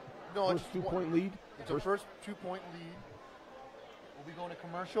 No, first it's 2 point lead? It's a first 2 point lead. We'll be going to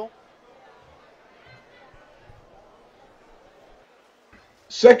commercial.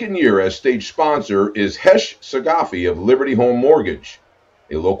 Second year as stage sponsor is Hesh Sagafi of Liberty Home Mortgage,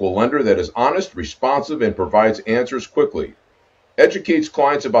 a local lender that is honest, responsive, and provides answers quickly. Educates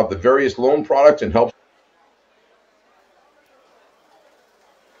clients about the various loan products and helps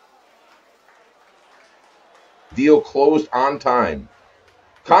deal closed on time.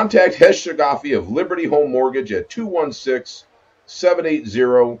 Contact Hesh Sagafi of Liberty Home Mortgage at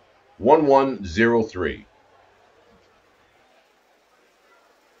 216-780-1103.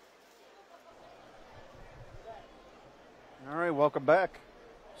 All right, welcome back.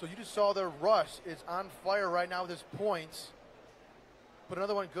 So you just saw there Russ is on fire right now with his points. Put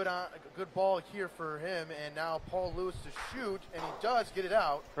another one good on, a good ball here for him, and now Paul Lewis to shoot, and he does get it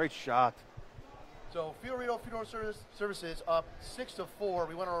out. Great shot. So Fioritto Funeral Services up 6-4.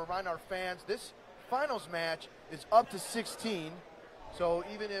 We want to remind our fans this finals match is up to 16. So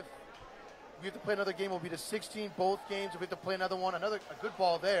even if we have to play another game, it will be to 16 both games. If we have to play another one, a good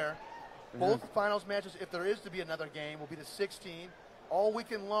ball there. Both finals matches, if there is to be another game, will be to 16. All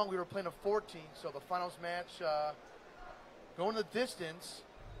weekend long, we were playing a 14. So the finals match going the distance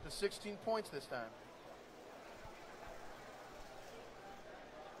to 16 points this time.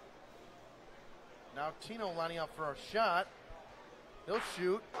 Now Tino lining up for a shot. He'll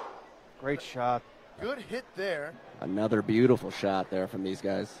shoot. Great shot. Good hit there. Another beautiful shot there from these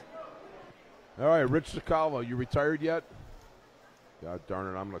guys. All right, Rich Sakala, you retired yet? God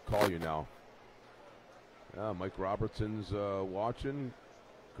darn it, I'm going to call you now. Yeah, Mike Robertson's watching.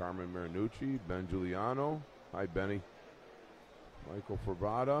 Carmen Marinucci, Ben Giuliano. Hi, Benny. Michael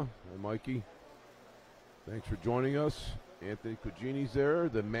Ferrata. Hi, Mikey. Thanks for joining us. Anthony Cugini's there,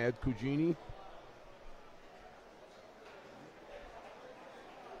 the Mad Cugini.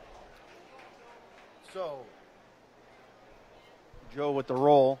 So Joe with the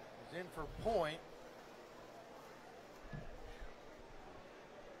roll. He's in for point.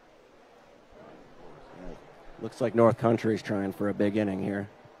 Looks like North Country's trying for a big inning here.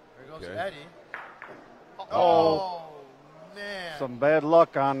 There goes Eddie. Oh, man. Some bad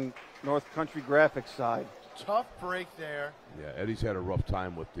luck on North Country Graphics side. Tough break there. Yeah, Eddie's had a rough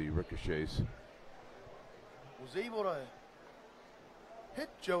time with the ricochets. Was able to hit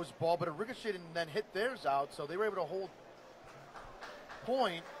Joe's ball, but it ricocheted and then hit theirs out, so they were able to hold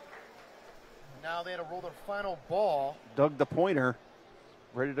point. Now they had to roll their final ball. Doug the pointer,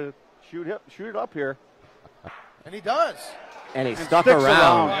 ready to shoot it up here. And he does. And he stuck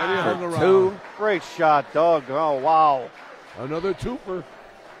around for two. Great shot, Doug. Oh, wow. Another twofer.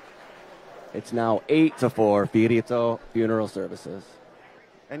 It's now 8-4, Fioritto Funeral Services.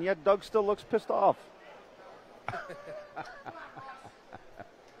 And yet Doug still looks pissed off.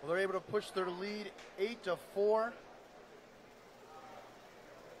 Well, they're able to push their lead 8-4.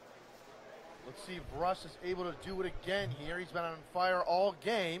 Let's see if Russ is able to do it again here. He's been on fire all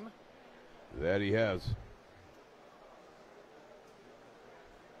game. That he has.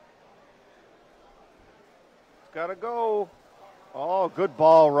 It's got to go. Oh, good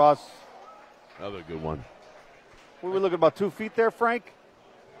ball, Russ. Another good one. We were looking about 2 feet there, Frank?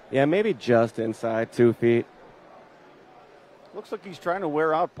 Yeah, maybe just inside 2 feet. Looks like he's trying to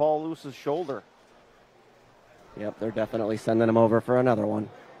wear out Paul Lewis's shoulder. Yep, they're definitely sending him over for another one.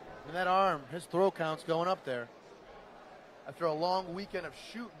 And that arm, his throw count's going up there. After a long weekend of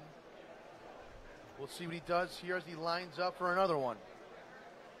shooting, we'll see what he does here as he lines up for another one.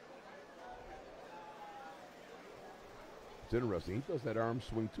 It's interesting. He does that arm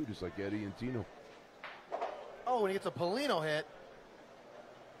swing too, just like Eddie and Tino. Oh, and he gets a Pino hit.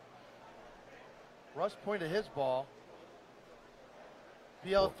 Russ pointed his ball.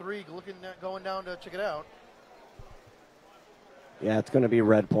 PL3 looking at going down to check it out. Yeah, it's going to be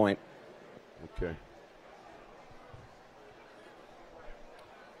red point. Okay.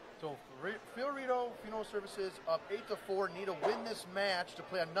 So Fioritto Funeral Services up 8-4. Need to win this match to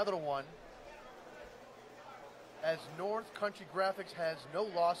play another one. As North Country Graphics has no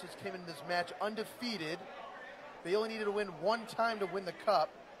losses, came into this match undefeated. They only needed to win one time to win the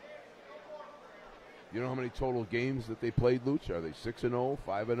cup. You know how many total games that they played, Luch? Are they 6-0,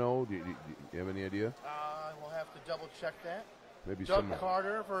 5-0? Do you have any idea? We'll have to double check that. Maybe Doug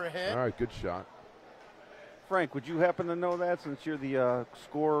Carter for a hit. All right, good shot. Frank, would you happen to know that since you're the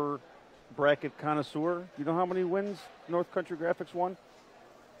score bracket connoisseur? Do you know how many wins North Country Graphics won?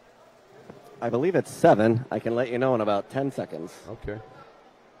 I believe it's 7. I can let you know in about 10 seconds. Okay.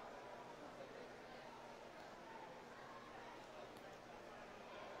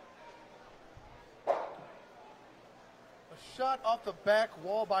 A shot off the back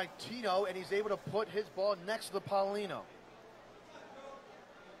wall by Tino, and he's able to put his ball next to the Paulino.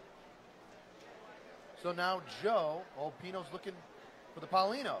 So now Joe, Pino's looking for the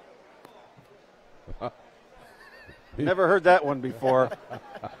Paulino. Never heard that one before.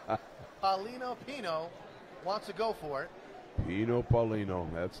 Paulino Pino wants to go for it. Pino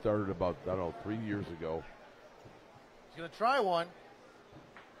Paulino. That started about, 3 years ago. He's going to try one.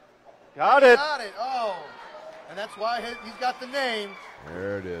 Got it. Got it. Oh, and that's why he's got the name.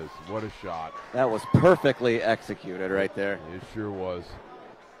 There it is. What a shot. That was perfectly executed right there. It sure was.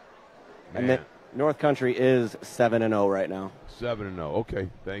 Man. And North Country is 7-0 right now. 7-0. Okay,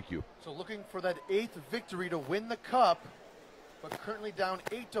 thank you. So looking for that 8th victory to win the cup, but currently down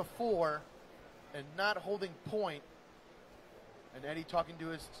 8-4 and not holding point. And Eddie talking to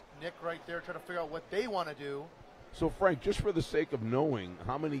his Nick right there, trying to figure out what they want to do. So, Frank, just for the sake of knowing,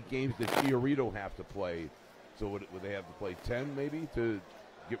 how many games did Fioritto have to play? So would they have to play 10 maybe to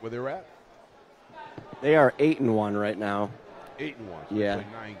get where they're at? They are 8-1 right now. 8-1. So yeah. They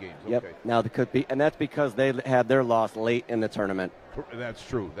play 9 games. Yep. Okay. Now, it could be, and that's because they had their loss late in the tournament. That's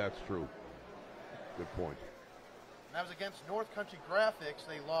true. That's true. Good point. And that was against North Country Graphics.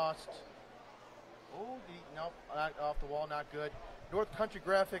 They lost. Nope, not off the wall, not good. North Country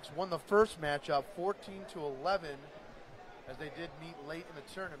Graphics won the first matchup 14-11 as they did meet late in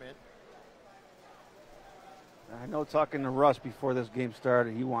the tournament. I know talking to Russ before this game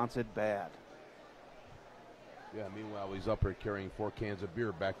started, he wants it bad. Yeah, meanwhile, he's up here carrying 4 cans of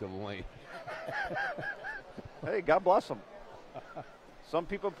beer back to the lane. Hey, God bless him. Some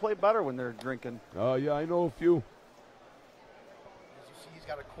people play better when they're drinking. Oh, yeah, I know a few. As you see, he's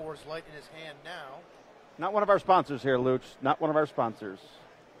got a Coors Light in his hand now. Not one of our sponsors here, Luch. Not one of our sponsors.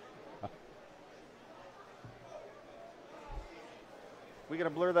 We going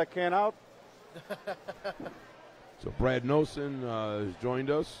to blur that can out? So Brad Nosen has joined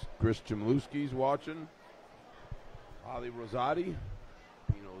us. Chris Chmielewski's watching. Holly Rosati,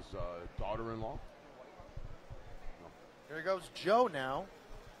 Pino's daughter-in-law. Here goes Joe now.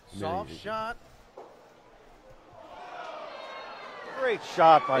 Soft shot. Great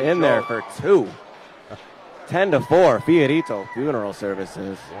shot by In Joe. there for 2. 10-4, Fioritto Funeral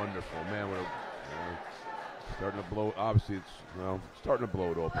Services. Wonderful, man. Starting to blow. Obviously, it's starting to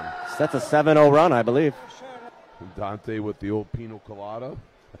blow it open. That's a 7-0 run, I believe. Dante with the old Pino Colada.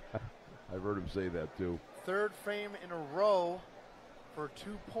 I've heard him say that too. Third frame in a row for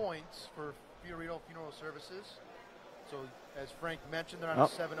 2 points for Fioritto Funeral Services. So, as Frank mentioned, they're on a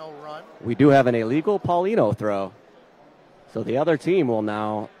 7-0 run. We do have an illegal Paulino throw. So the other team will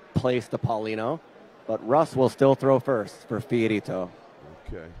now place the Paulino, but Russ will still throw first for Fioritto.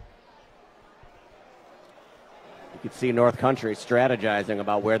 Okay. You can see North Country strategizing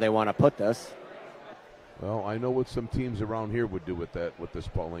about where they want to put this. Well, I know what some teams around here would do with this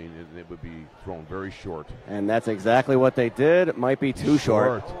Pauline, and it would be thrown very short. And that's exactly what they did. It might be too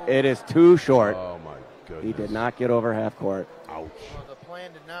short. It is too short. Oh, my goodness. He did not get over half court. Ouch. Well, the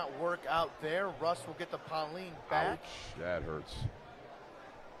plan did not work out there. Russ will get the Pauline back. Ouch. That hurts.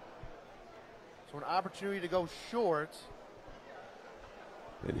 So an opportunity to go short.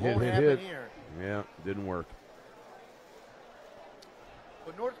 It Won't hit. happen here. Yeah, didn't work.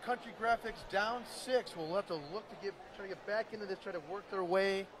 But North Country Graphics down 6. We'll have to look to try to get back into this, try to work their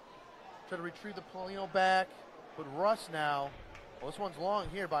way, try to retrieve the Paulino back. But Russ now, well, this one's long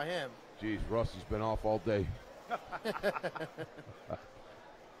here by him. Geez, Russ has been off all day.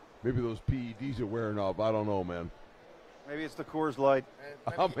 Maybe those PEDs are wearing off. I don't know, man. Maybe it's the Coors Light.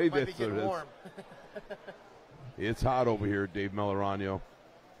 Maybe might be that's what getting it is. warm. It's hot over here, Dave Melorano.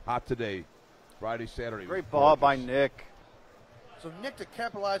 Hot today. Friday, Saturday. Great ball by Nick. So Nick to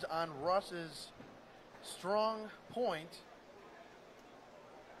capitalize on Russ's strong point.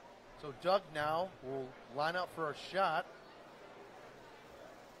 So Doug now will line up for a shot.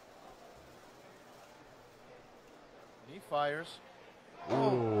 He fires.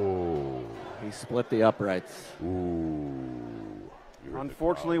 Oh. He split the uprights. Ooh.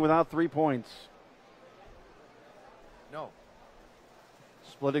 Unfortunately, without 3 points. No.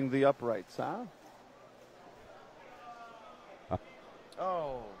 Splitting the uprights, huh?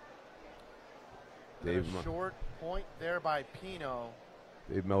 Oh. Dave, A short point there by Pino.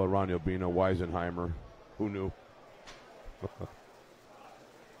 Dave Melorano being a Weisenheimer. Who knew?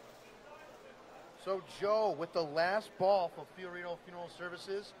 So Joe, with the last ball for Fioritto Funeral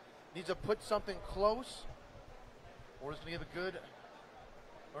Services, needs to put something close, or it's going to give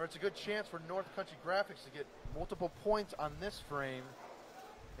it's a good chance for North Country Graphics to get multiple points on this frame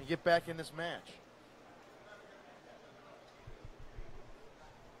and get back in this match.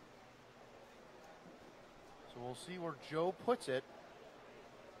 So we'll see where Joe puts it.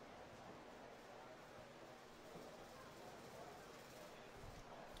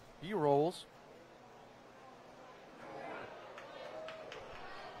 He rolls.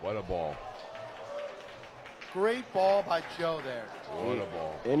 What a ball. Great ball by Joe there. What a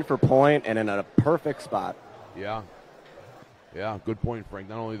ball. In for point and in a perfect spot. Yeah. Yeah, good point, Frank.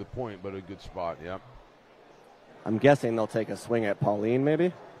 Not only the point, but a good spot. Yeah. I'm guessing they'll take a swing at Pauline,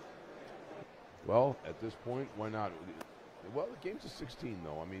 maybe? Well, at this point, why not? Well, the game's a 16,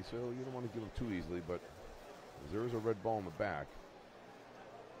 though. I mean, so you don't want to give them too easily, but there is a red ball in the back.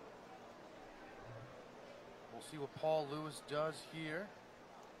 We'll see what Paul Lewis does here.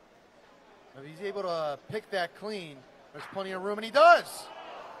 If he's able to pick that clean, there's plenty of room, and he does.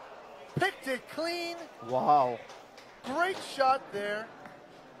 Picked it clean. Wow. Great shot there.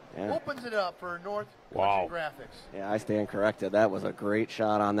 Yeah. Opens it up for North Wow. Country Graphics. Yeah, I stand corrected. That was a great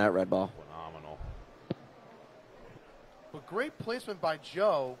shot on that red ball. Phenomenal. But great placement by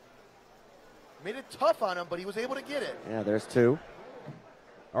Joe. Made it tough on him, but he was able to get it. Yeah, there's two.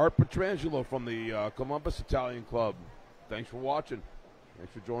 Art Petrangelo from the Columbus Italian Club. Thanks for watching.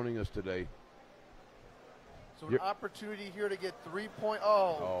 Thanks for joining us today. So an opportunity here to get 3 points.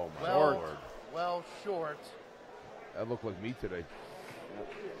 Oh, my Lord. Well short. That looked like me today.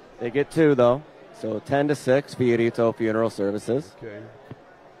 They get two, though. So 10-6, Fioritto Funeral Services. Okay.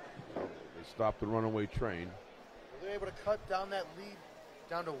 They stopped the runaway train. They're able to cut down that lead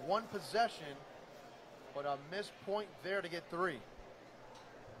down to one possession, but a missed point there to get 3.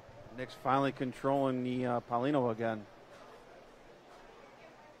 Nick's finally controlling the Paulino again.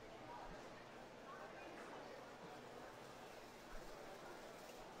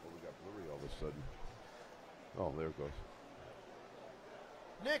 Oh, we got blurry all of a sudden. Oh, there it goes.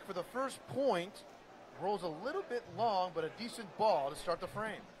 Nick, for the first point, rolls a little bit long, but a decent ball to start the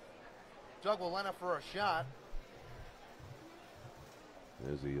frame. Doug will line up for a shot.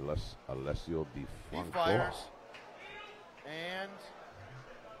 There's the Alessio Di Franco. He fires. And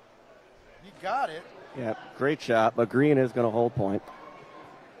he got it. Yeah, great shot, but Green is going to hold point.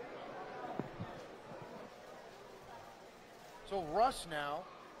 So Russ now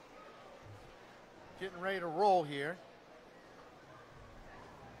getting ready to roll here.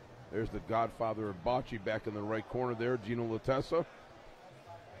 There's the godfather of Bocce back in the right corner there, Gino Latessa.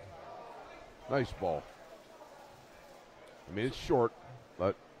 Nice ball. I mean, it's short,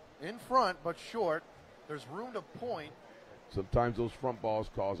 but in front, but short. There's room to point. Sometimes those front balls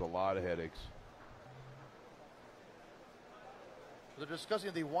cause a lot of headaches. They're discussing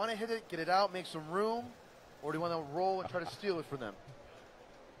if they want to hit it, get it out, make some room, or do you want to roll and try to steal it from them?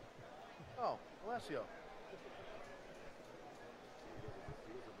 Oh, Alessio.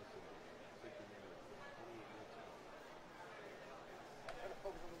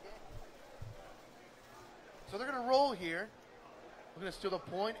 So they're going to roll here. We're going to steal the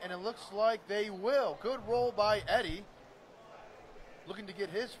point, and it looks like they will. Good roll by Eddie. Looking to get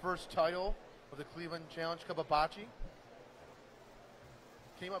his first title of the Cleveland Challenge Cup of Bocce.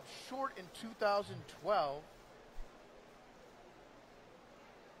 Came up short in 2012.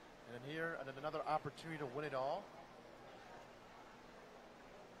 And then here, another opportunity to win it all.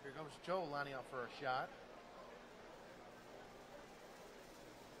 Here goes Joe lining up for a shot.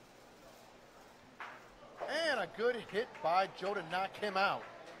 And a good hit by Joe to knock him out.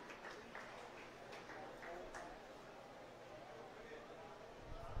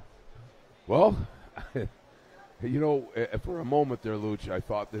 Well, you know, for a moment there, Luch, I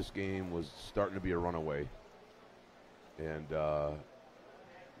thought this game was starting to be a runaway. And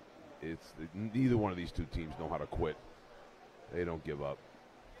neither one of these two teams know how to quit. They don't give up.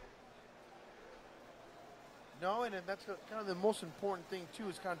 No, and that's kind of the most important thing, too,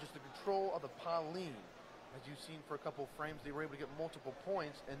 is kind of just the control of the Pauline. As you've seen for a couple frames, they were able to get multiple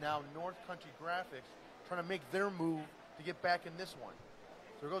points, and now North Country Graphics trying to make their move to get back in this one.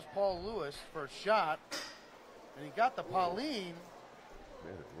 So there goes Paul Lewis for a shot, and he got the Pauline.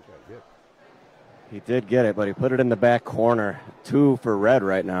 Man, look at it. He did get it, but he put it in the back corner. 2 for red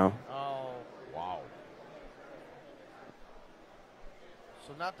right now. Oh. Wow.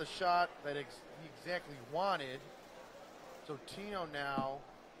 So not the shot that he exactly wanted. So Tino now.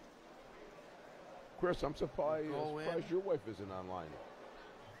 Chris, I'm surprised your wife isn't online.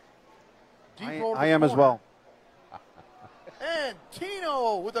 I am as well. And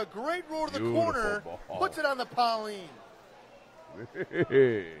Tino with a great roll to the corner, puts it on the Pauline.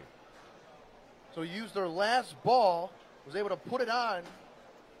 So he used their last ball, was able to put it on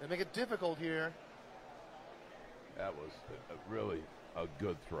and make it difficult here. That was really a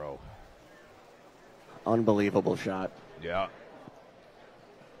good throw. Unbelievable shot. Yeah.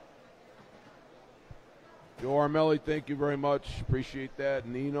 Joe Armelli, thank you very much. Appreciate that.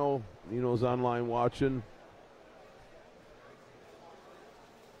 Nino's online watching.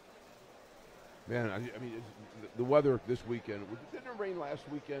 Man, I mean, the weather this weekend. Didn't it rain last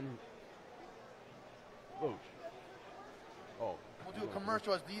weekend? Luch. Oh. We'll do a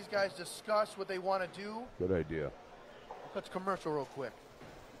commercial as these guys discuss what they want to do. Good idea. Let's commercial real quick.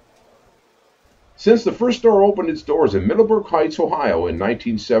 Since the first store opened its doors in Middleburg Heights, Ohio in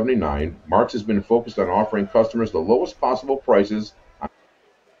 1979, Mark's has been focused on offering customers the lowest possible prices on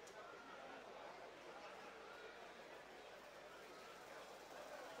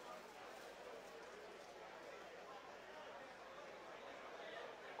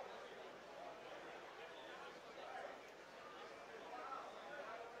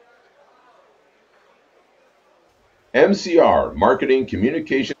MCR, Marketing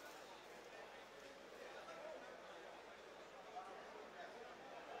Communication.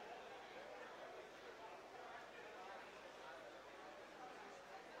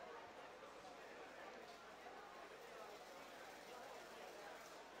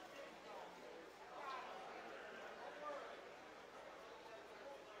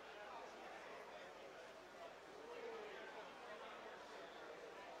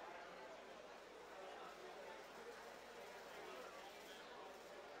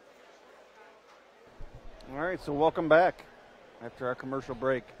 All right, so welcome back after our commercial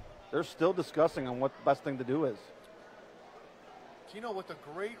break. They're still discussing on what the best thing to do is. Tino with a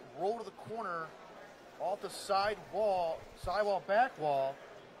great roll to the corner off the sidewall, back wall,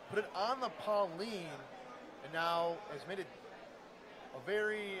 put it on the Pauline, and now has made it a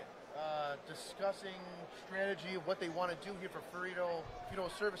very discussing strategy of what they want to do here for Fioritto Funeral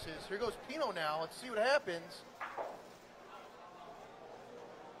Services. Here goes Pino now. Let's see what happens.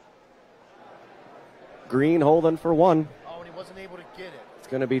 Green holding for 1. Oh, and he wasn't able to get it. It's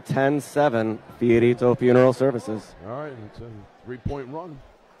going to be 10-7, Fioritto Funeral Services. All right, it's a 3-point run.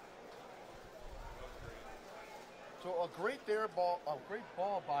 So a great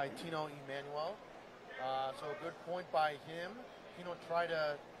ball by Tino Emmanuele. So a good point by him. Pino tried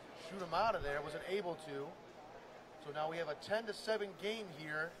to shoot him out of there, wasn't able to. So now we have a 10-7 game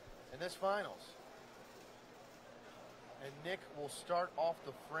here in this finals. And Nick will start off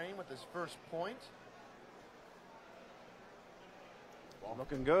the frame with his first point.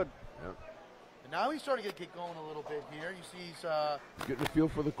 Looking good. Yep. And now he's starting to get going a little bit here. You see he's getting a feel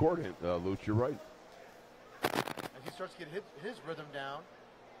for the court, Luch. You're right. As he starts to get his rhythm down.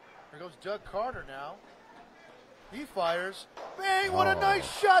 Here goes Doug Carter now. He fires. Bang! What a nice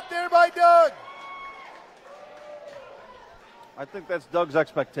shot there by Doug. I think that's Doug's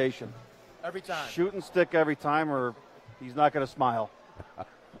expectation. Every time. Shoot and stick every time, or he's not going to smile.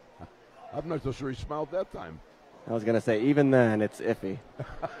 I'm not so sure he smiled that time. I was going to say, even then, it's iffy.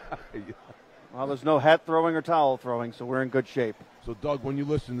 Well, there's no hat throwing or towel throwing, so we're in good shape. So, Doug, when you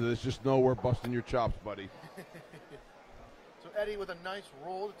listen to this, just know we're busting your chops, buddy. So Eddie with a nice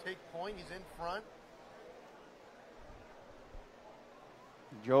roll to take point. He's in front.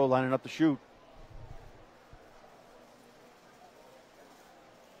 Joe lining up to shoot.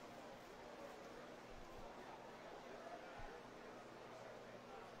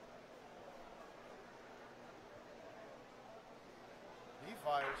 He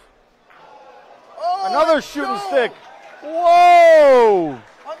fires. Oh, another shooting stick. Whoa!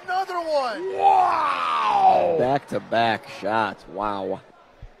 Another one. Wow! Back-to-back shots. Wow.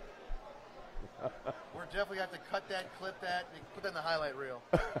 We're definitely going to have to cut that, clip that, and put that in the highlight reel.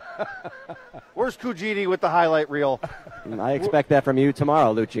 Where's Kujiti with the highlight reel? I expect that from you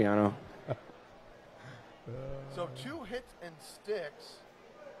tomorrow, Luciano. So 2 hits and sticks.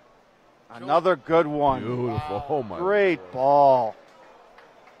 Another good one. Beautiful. Wow. Oh, my Great Lord. ball.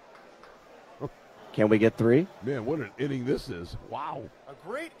 Can we get 3? Man, what an inning this is. Wow. A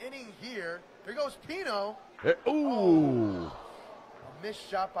great inning here. Here goes Pino. Hey, ooh. A missed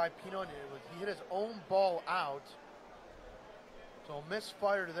shot by Pino, and he hit his own ball out. So a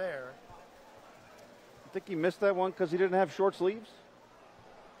misfire there. You think he missed that one because he didn't have short sleeves?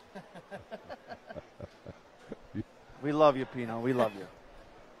 We love you, Pino. We love you.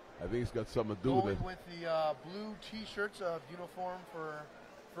 I think it's got something to do Going with it. with the blue T-shirts of uniform for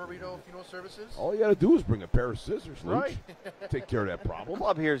Fioritto Funeral Services. All you got to do is bring a pair of scissors, Luch. Right. Take care of that The problem.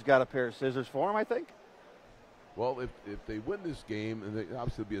 club here's got a pair of scissors for him, I think. Well, if they win this game, and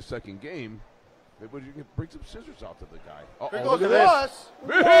obviously it'll be a second game, maybe you can bring some scissors out to the guy. Here Uh-oh, goes look at Russ.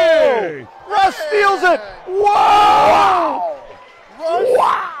 this. Hey! Russ steals it. Wow! Russ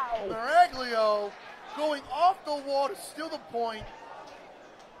Wow! Meraglio going off the wall to steal the point.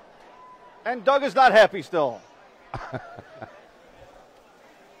 And Doug is not happy still.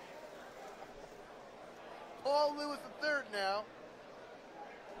 Paul Lewis III now.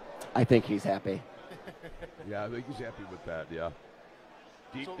 I think he's happy. Yeah, I think he's happy with that, yeah.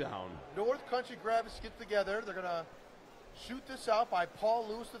 Deep So down. North Country Graphics get together. They're going to shoot this out by Paul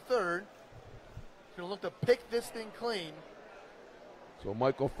Lewis III. Going to look to pick this thing clean. So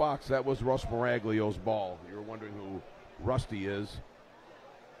Michael Fox, that was Russ Meraglio's ball. You were wondering who Rusty is.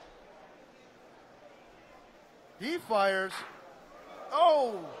 He fires.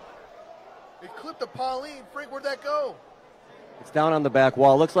 Oh! It clipped the Pauline. Frank, where'd that go? It's down on the back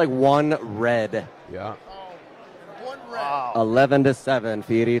wall. Looks like 1 red. Yeah. Oh, and 1 red. Wow. 11-7,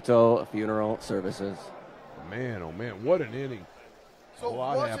 Fioritto Funeral Services. Man, oh man, what an inning. So A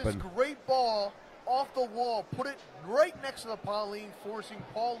lot Russ's happened. great ball off the wall, put it right next to the Pauline, forcing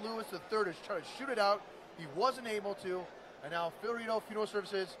Paul Lewis III to try to shoot it out. He wasn't able to. And now Fioritto Funeral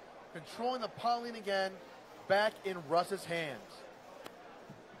Services controlling the Pauline again, back in Russ's hands.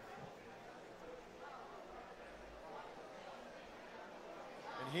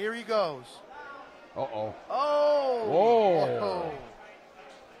 And here he goes. Uh-oh. Oh! Whoa. Whoa.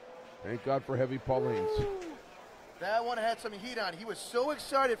 Thank God for heavy Paulines. That one had some heat on. He was so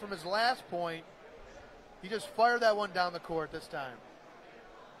excited from his last point, he just fired that one down the court this time.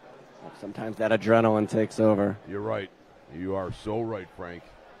 Sometimes that adrenaline takes over. You're right. You are so right, Frank.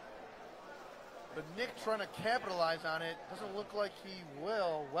 But Nick trying to capitalize on it. Doesn't look like he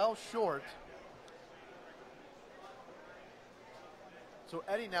will. Well short. So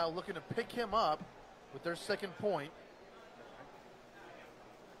Eddie now looking to pick him up with their second point.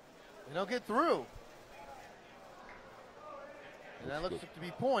 And they'll get through. And that looks to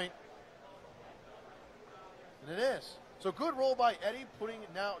be point. And it is. So good roll by Eddie, putting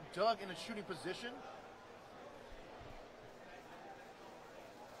now Doug in a shooting position.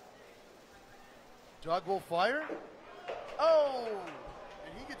 Doug will fire. Oh!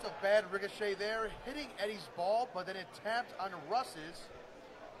 And he gets a bad ricochet there, hitting Eddie's ball, but then it tapped on Russ's.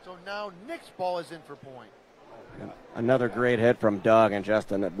 So now Nick's ball is in for point. Another great hit from Doug and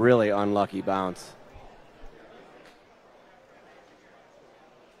just a really unlucky bounce.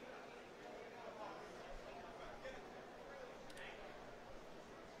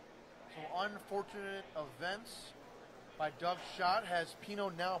 So unfortunate events by Doug's shot has Pino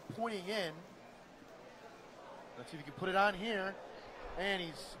now pointing in. Let's see if he can put it on here. And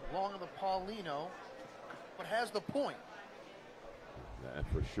he's long on the Paulino, but has the point. Yeah,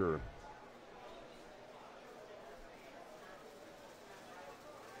 for sure.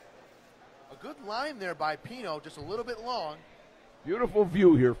 A good line there by Pino, just a little bit long. Beautiful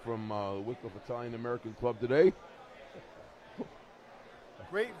view here from Wickliffe Italian American Club today.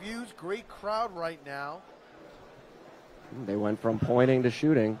 Great views, great crowd right now. They went from pointing to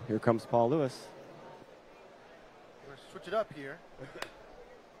shooting. Here comes Paul Lewis. We're gonna switch it up here.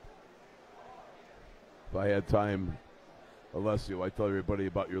 If I had time, Alessio, I'd tell everybody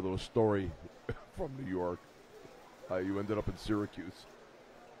about your little story from New York. You ended up in Syracuse.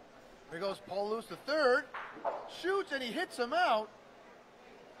 There goes Paul Lewis the third. Shoots and he hits him out.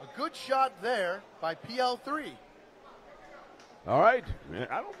 A good shot there by PL3. All right. Man,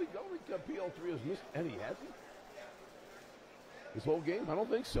 I don't think PL3 has missed any, has he? This whole game? I don't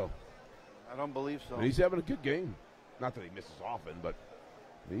think so. I don't believe so. And he's having a good game. Not that he misses often, but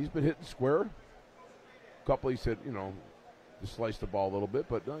he's been hitting square. A couple he's hit, just sliced the ball a little bit,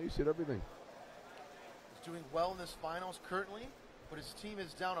 but no, he's hit everything. He's doing well in this finals currently, but his team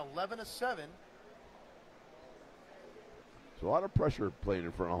is down 11-7. There's a lot of pressure playing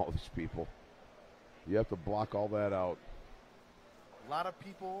in front of all these people. You have to block all that out. A lot of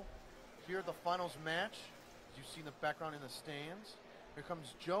people here at the finals match, as you see in the background in the stands. Here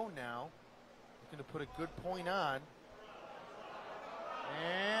comes Joe now, looking to put a good point on.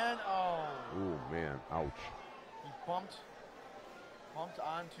 And, oh. Oh, man, ouch. He bumped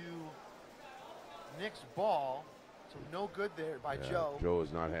onto Nick's ball, so no good there by Joe. Joe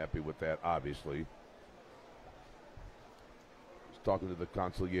is not happy with that, obviously. He's talking to the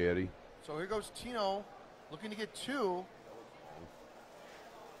consigliere. So here goes Tino, looking to get two.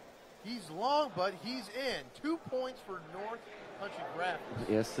 He's long, but he's in. 2 points for North Country Graphics.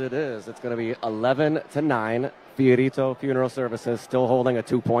 Yes, it is. It's going to be 11-9. Fioritto Funeral Services still holding a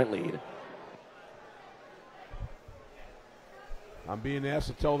 2-point lead. I'm being asked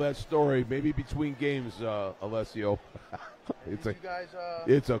to tell that story, maybe between games, Alessio. It's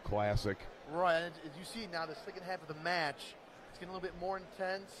a classic. Right, and as you see now, the second half of the match, it's getting a little bit more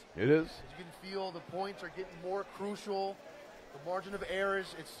intense. It is. As you can feel, the points are getting more crucial. The margin of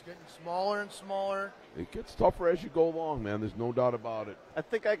errors, it's getting smaller and smaller. It gets tougher as you go along, man. There's no doubt about it. I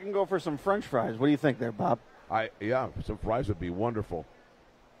think I can go for some French fries. What do you think there, Bob? Yeah, some fries would be wonderful.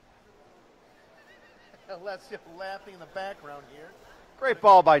 Alessio laughing in the background here. Great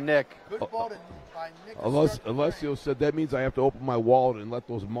ball by Nick. Good ball by Nick. Alessio said that means I have to open my wallet and let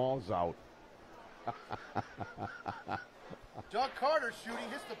those malls out. Doug Carter shooting,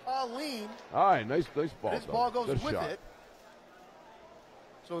 hits the Pauline. All right, nice ball. This ball goes Good with shot. it.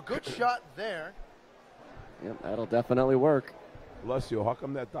 So a good shot there. Yep, that'll definitely work. Alessio, how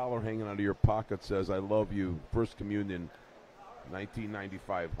come that dollar hanging out of your pocket says "I love you"? First Communion,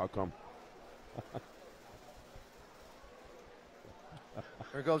 1995. How come?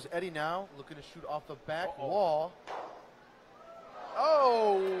 There goes Eddie now, looking to shoot off the back wall.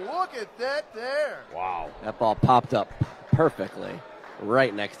 Oh, look at that there. Wow. That ball popped up perfectly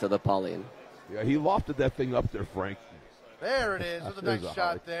right next to the Pauline. Yeah, he lofted that thing up there, Frank. There it is. There's a There's nice a shot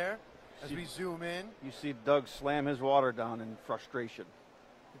heart. there as we zoom in. You see Doug slam his water down in frustration.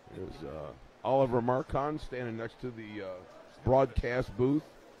 There's Oliver Marcon standing next to the broadcast booth,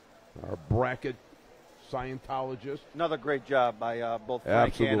 our bracket Scientologist. Another great job by both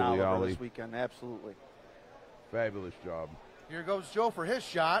Frank and Oliver Ollie. this weekend. Absolutely. Fabulous job. Here goes Joe for his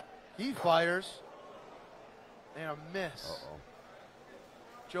shot. He fires. And a miss. Uh-oh.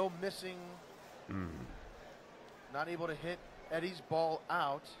 Joe missing. Not able to hit Eddie's ball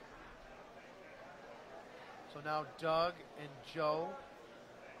out. So now Doug and Joe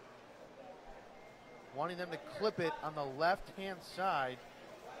wanting them to clip it on the left-hand side.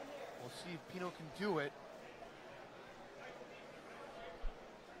 We'll see if Pino can do it.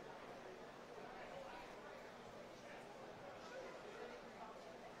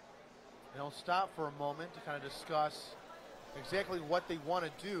 They'll stop for a moment to kind of discuss exactly what they want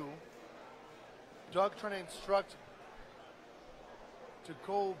to do. Doug trying to instruct to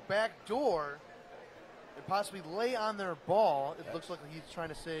go back door and possibly lay on their ball. It looks like he's trying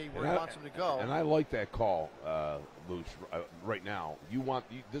to say where he wants them to go. And I like that call, Luch, right now.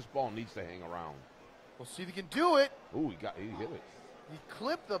 This ball needs to hang around. We'll see if he can do it. Ooh, he hit it. He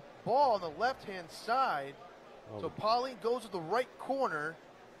clipped the ball on the left-hand side. So Pauline goes to the right corner,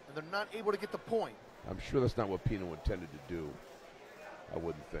 and they're not able to get the point. I'm sure that's not what Pino intended to do. I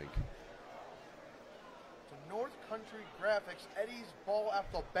wouldn't think. So North Country Graphics, Eddie's ball at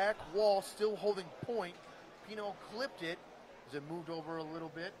the back wall, still holding point. Pino clipped it as it moved over a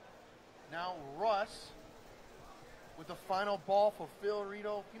little bit. Now Russ with the final ball for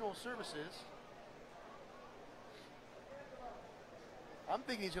Fioritto Funeral Services. I'm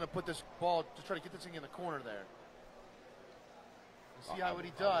thinking he's going to put this ball to try to get this thing in the corner there. See how what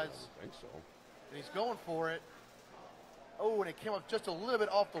he does. I think so. And he's going for it. Oh, and it came up just a little bit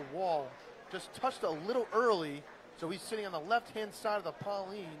off the wall. Just touched a little early. So he's sitting on the left-hand side of the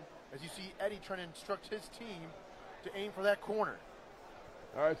Pauline as you see Eddie trying to instruct his team to aim for that corner.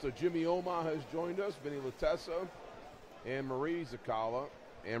 All right, so Jimmy Oma has joined us, Vinny Latessa, Anne-Marie Zakala.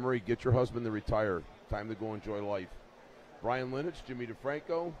 Anne-Marie, get your husband to retire. Time to go enjoy life. Brian Linnich, Jimmy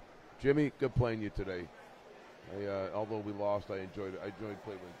DeFranco. Jimmy, good playing you today. Although we lost, I enjoyed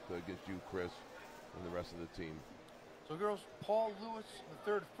playing against you, Chris, and the rest of the team. So girls, Paul Lewis,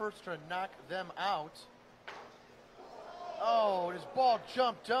 the third first, trying to knock them out. Oh, and his ball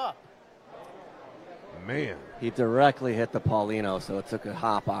jumped up. Man. He directly hit the Paulino, so it took a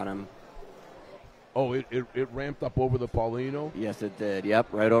hop on him. Oh, it ramped up over the Paulino? Yes, it did. Yep,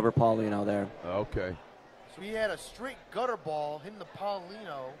 right over Paulino there. Okay. So he had a straight gutter ball hitting the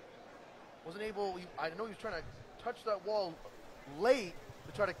Paulino. Wasn't able, I know he was trying to touch that wall late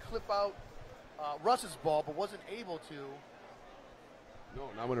to try to clip out Russ's ball, but wasn't able to. No,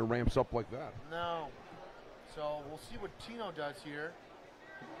 not when it ramps up like that. No. So we'll see what Tino does here.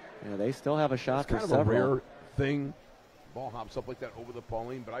 Yeah, they still have a shot for several. It's kind of a rare thing. Ball hops up like that over the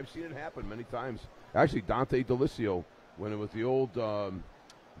Pauline, but I've seen it happen many times. Actually, Dante Delicio, when it was the old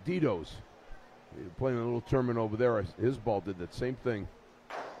Ditos, playing a little tournament over there, his ball did that same thing.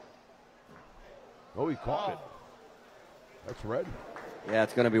 Oh, he caught it. That's red. Yeah,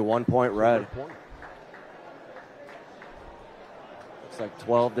 it's going to be 1 point red. Point. It's like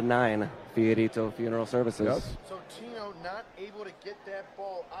 12-9, Fioritto Funeral Services. Yes. So Tino not able to get that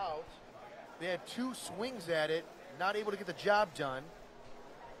ball out. They had two swings at it, not able to get the job done.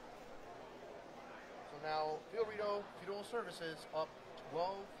 So now Fioritto Funeral Services up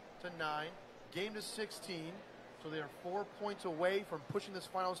 12-9, game to 16. So they are 4 points away from pushing this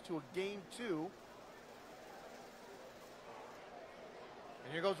finals to a game 2.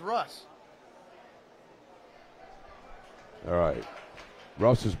 And here goes Russ. All right.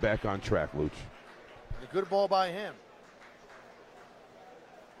 Russ is back on track, Luch. A good ball by him.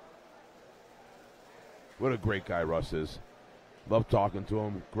 What a great guy Russ is. Love talking to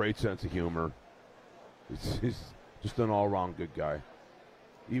him. Great sense of humor. He's just an all-around good guy,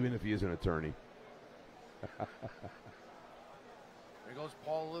 even if he is an attorney. There goes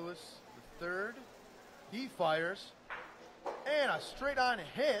Paul Lewis, the third. He fires. And a straight-on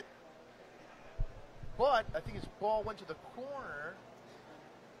hit. But I think his ball went to the corner.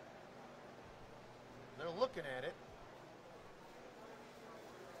 They're looking at it.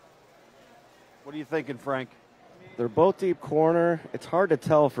 What are you thinking, Frank? They're both deep corner. It's hard to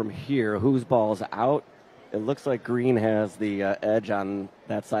tell from here whose ball's out. It looks like green has the edge on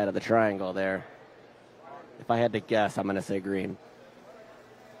that side of the triangle there. If I had to guess, I'm going to say green.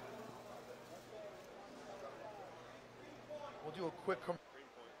 We'll do a quick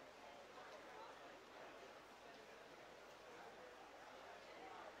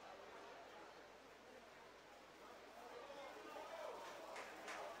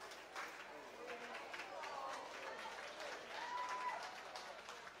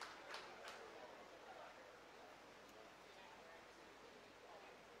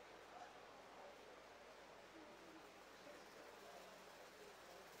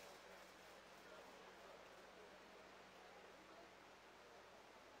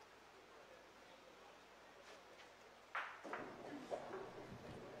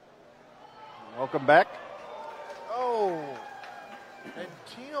Welcome back. Oh, and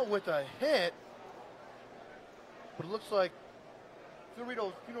Tino with a hit, but it looks like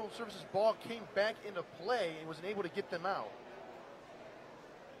Fioritto Funeral Services ball came back into play and wasn't able to get them out.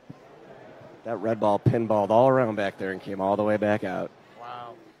 That red ball pinballed all around back there and came all the way back out.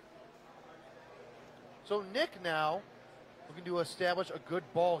 Wow. So Nick now looking to establish a good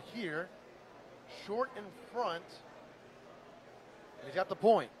ball here, short in front, and he's got the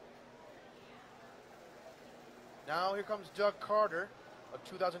point. Now here comes Doug Carter, a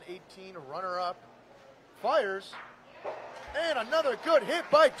 2018 runner-up. Fires, and another good hit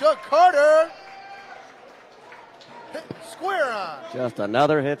by Doug Carter. Hit square on. Just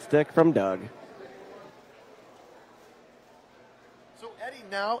another hit stick from Doug. So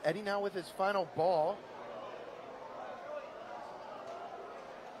Eddie now with his final ball.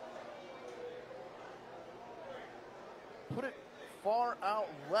 Put it far out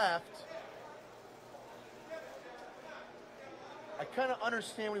left. I kind of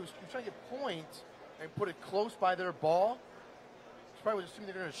understand when he was trying to get points and put it close by their ball. He probably was assuming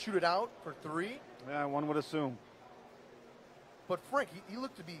they're going to shoot it out for 3. Yeah, one would assume. But Frank, he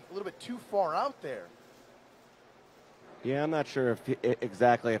looked to be a little bit too far out there. Yeah, I'm not sure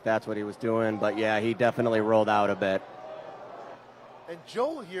exactly if that's what he was doing, but yeah, he definitely rolled out a bit. And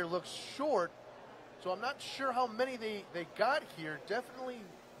Joel here looks short, so I'm not sure how many they got here. Definitely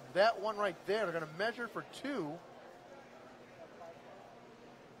that one right there. They're going to measure for 2.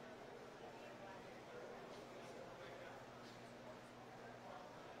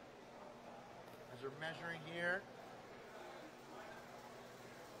 As they're measuring here.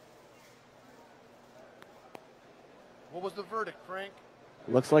 What was the verdict, Frank?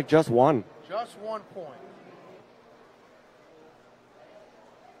 Looks like just 1. Just 1 point.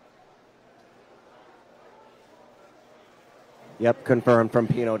 Yep, confirmed from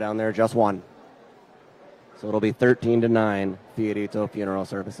Pino down there, just 1. So it'll be 13-9, Fioritto Funeral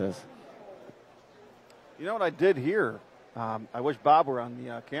Services. You know what I did here? I wish Bob were on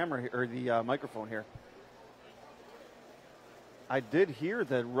the camera or the microphone here. I did hear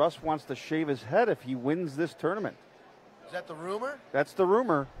that Russ wants to shave his head if he wins this tournament. Is that the rumor? That's the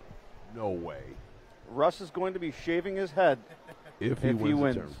rumor. No way. Russ is going to be shaving his head if he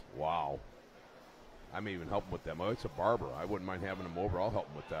wins. Wow. I may even help him with that. Oh, it's a barber. I wouldn't mind having him over. I'll help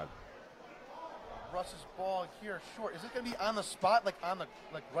him with that. Russ's ball here short. Is it going to be on the spot, like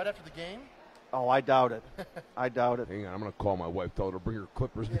right after the game? Oh, I doubt it. I doubt it. Hang on, I'm going to call my wife. Tell her to bring her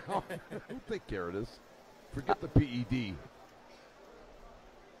clippers down. We'll take care of this. Forget the PED.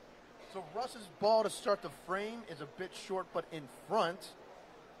 So Russ's ball to start the frame is a bit short, but in front.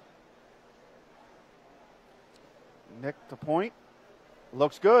 Nick to point.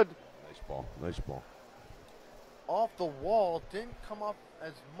 Looks good. Nice ball. Nice ball. Off the wall. Didn't come up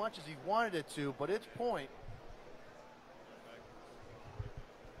as much as he wanted it to, but it's point.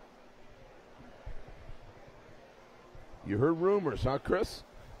 You heard rumors, huh, Chris?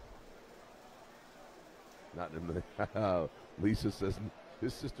 Not in a million. Lisa says,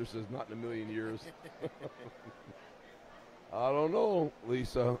 his sister says, not in a million years. I don't know,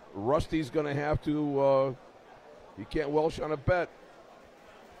 Lisa. Rusty's going to have to, he can't Welsh on a bet.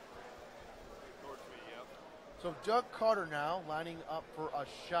 So Doug Carter now lining up for a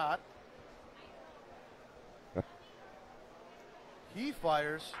shot. He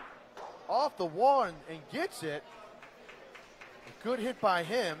fires off the wall and gets it. A good hit by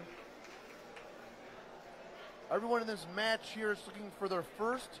him. Everyone in this match here is looking for their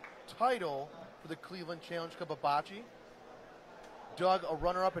first title for the Cleveland Challenge Cup of Bocce. Doug, a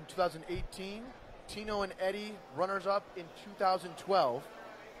runner-up in 2018. Tino and Eddie, runners-up in 2012.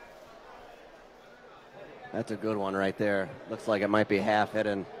 That's a good one right there. Looks like it might be half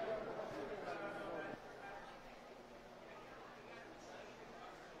hidden.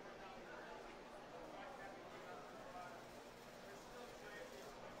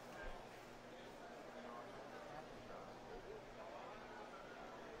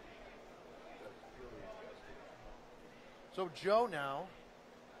 So Joe now,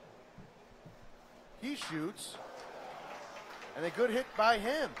 he shoots, and a good hit by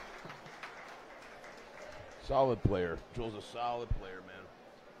him. Solid player. Joel's a solid player, man.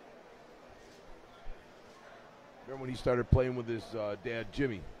 Remember when he started playing with his dad,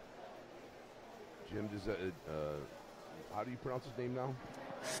 Jimmy? Jim, how do you pronounce his name now?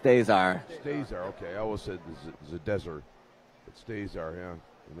 Zdesar. Zdesar, okay. I always said Zdesar, but Zdesar, yeah.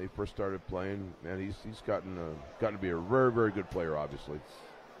 When they first started playing, man, he's gotten to be a very, very good player, obviously.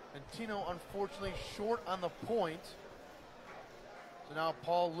 And Tino, unfortunately, short on the point. So now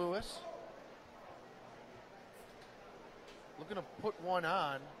Paul Lewis looking to put one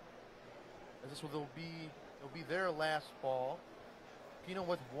on, as this will be their last ball. Pino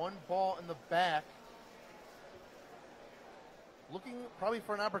with one ball in the back, looking probably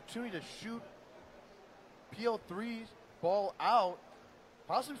for an opportunity to shoot PL3's ball out,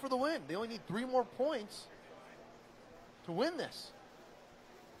 possibly for the win. They only need 3 more points to win this.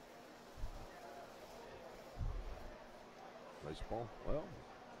 Nice ball. Well,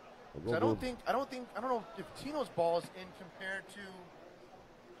 I don't know if Tino's ball is in compared to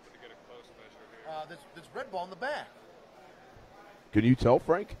this red ball in the back. Can you tell,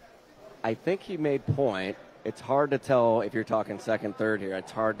 Frank? I think he made point. It's hard to tell if you're talking second, third here.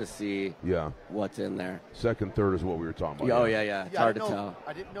 It's hard to see what's in there. Second, third is what we were talking about. Oh, yeah. It's hard to tell.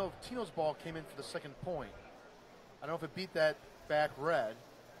 I didn't know if Tino's ball came in for the second point. I don't know if it beat that back red.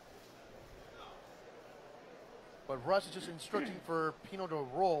 But Russ is just instructing for Pino to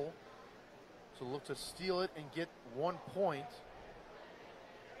roll. So look to steal it and get 1 point.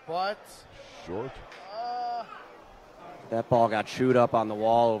 But short. That ball got chewed up on the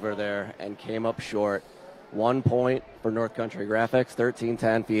wall over there and came up short. 1 point for North Country Graphics,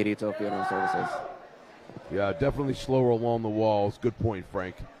 13-10 Fioritto Funeral Services. Yeah, definitely slower along the walls. Good point,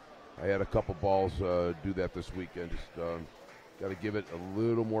 Frank. I had a couple balls do that this weekend. Just got to give it a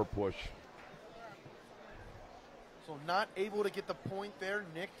little more push. So not able to get the point there.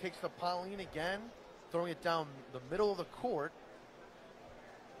 Nick takes the Pauline again, throwing it down the middle of the court.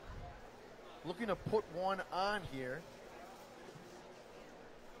 Looking to put one on here.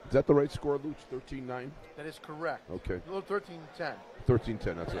 Is that the right score, Luch? 13-9? That is correct. Okay. 13-10.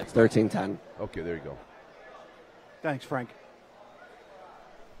 13-10, that's it. It's 13-10. Okay, there you go. Thanks, Frank.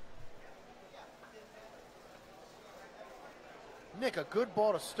 Nick, a good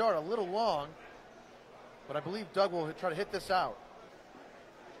ball to start, a little long, but I believe Doug will try to hit this out.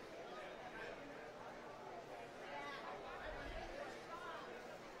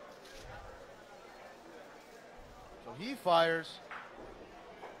 So he fires.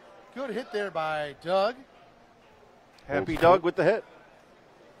 Good hit there by Doug. Happy Doug with the hit.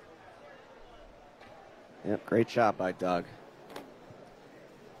 Yep, great shot by Doug.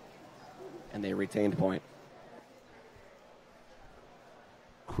 And they retained point.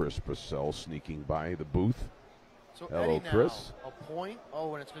 Chris Purcell sneaking by the booth. So Hello, Eddie now, Chris. a point.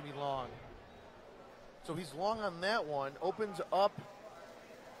 Oh, and it's going to be long. So he's long on that one. Opens up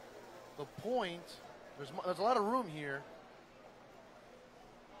the point. There's a lot of room here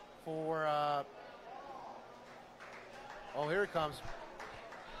for. Oh, here it comes.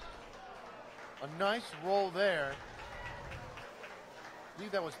 A nice roll there. I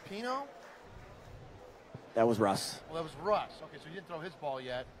believe that was Pino. That was Russ. Well, that was Russ. Okay, so he didn't throw his ball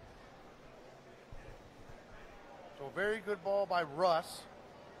yet. So a very good ball by Russ.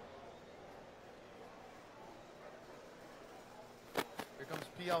 Here comes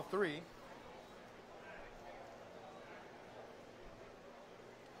PL3.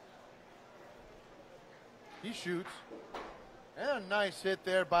 He shoots. And a nice hit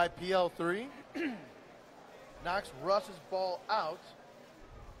there by PL3. Knocks Russ's ball out.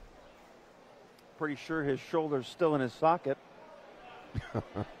 Pretty sure his shoulder's still in his socket.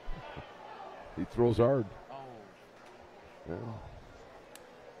 He throws hard. Oh. Yeah.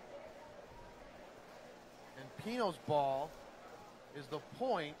 And Pino's ball is the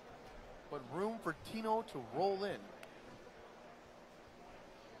point, but room for Tino to roll in.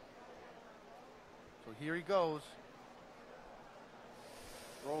 So here he goes.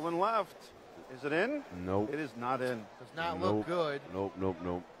 Rolling left. Is it in? Nope. It is not in. Does not look good. Nope, nope,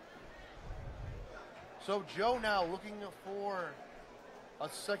 nope. So Joe now looking for a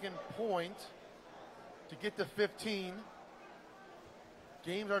second point to get to 15.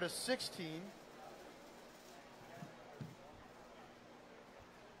 Games are to 16.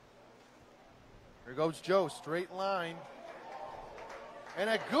 Here goes Joe, straight line. And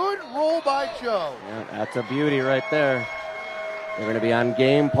a good roll by Joe. Yeah, that's a beauty right there. They're going to be on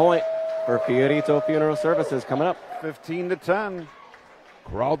game point for Fioritto Funeral Services coming up. 15-10.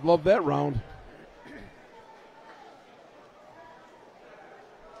 Crowd loved that round.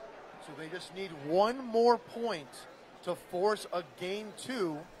 So they just need one more point to force a game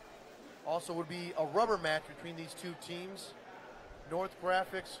two. Also would be a rubber match between these two teams. North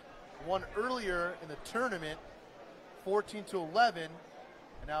Graphics won earlier in the tournament, 14-11.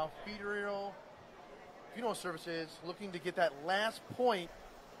 And now Federico Funeral Services looking to get that last point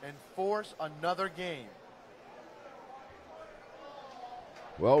and force another game.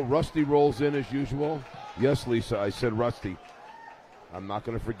 Well, Rusty rolls in as usual. Yes, Lisa, I said Rusty. I'm not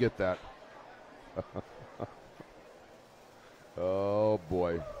going to forget that. Oh,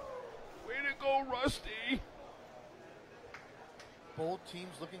 boy. Way to go, Rusty. Both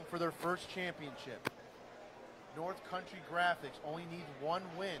teams looking for their first championship. North Country Graphics only needs one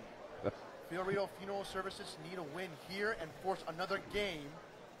win. Fioritto Funeral Services need a win here and force another game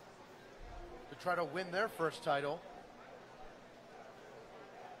to try to win their first title.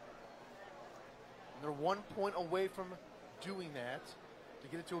 And they're 1 point away from doing that to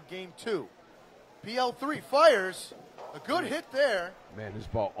get it to a game two. PL3 fires. A good hit there. Man, this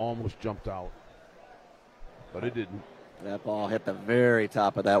ball almost jumped out, but it didn't. That ball hit the very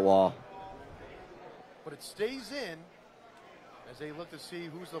top of that wall. But it stays in as they look to see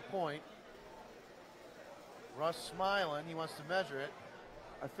who's the point. Russ smiling. He wants to measure it.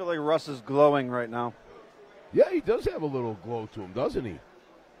 I feel like Russ is glowing right now. Yeah, he does have a little glow to him, doesn't he?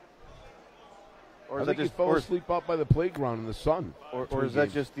 Or I is think that he just fell asleep out by the playground in the sun. Or is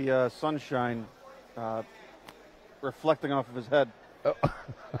that just the sunshine reflecting off of his head?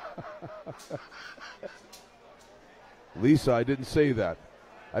 Lisa, I didn't say that.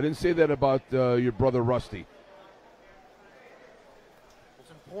 I didn't say that about your brother Rusty.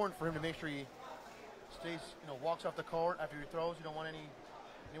 It's important for him to make sure he stays, walks off the court after he throws. You don't want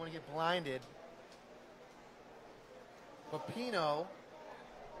anyone to get blinded. But Pino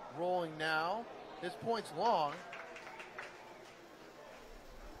rolling now. His point's long.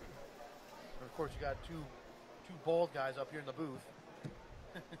 And of course, you got two bald guys up here in the booth.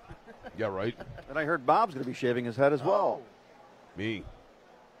 Yeah, right. And I heard Bob's going to be shaving his head as well. Me.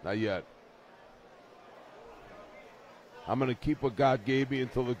 Not yet. I'm going to keep what God gave me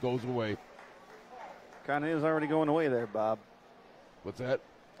until it goes away. Kind of is already going away there, Bob. What's that?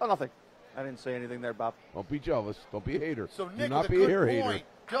 Oh, nothing. I didn't say anything there, Bob. Don't be jealous. Don't be a hater. So Do Nick not with be a a hair good hater. point.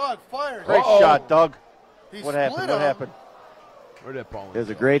 Doug fires. Great shot, Doug. He What happened? split What him. happened? Where'd that Pauline? It was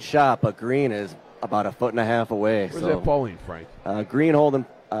a great shot, but Green is about a 1.5 feet away. Where's that Pauline, Frank? Green holding.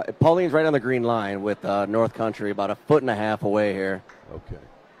 Pauline's right on the green line with North Country, about a 1.5 feet away here. Okay.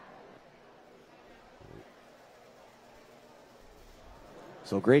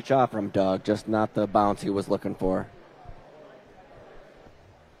 So great shot from Doug, just not the bounce he was looking for.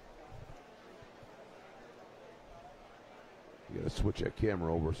 You got to switch that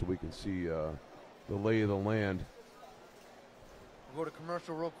camera over so we can see the lay of the land. We'll go to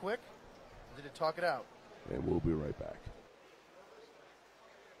commercial real quick. Did it talk it out? And we'll be right back.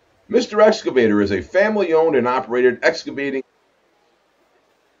 Mr. Excavator is a family-owned and operated excavating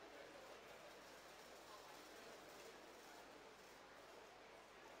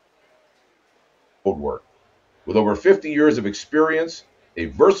work. With over 50 years of experience, a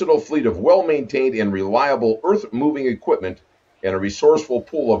versatile fleet of well-maintained and reliable earth-moving equipment, and a resourceful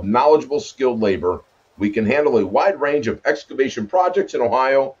pool of knowledgeable, skilled labor, we can handle a wide range of excavation projects in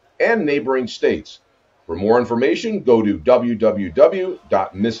Ohio and neighboring states. For more information, go to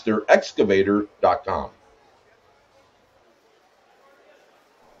www.mrexcavator.com.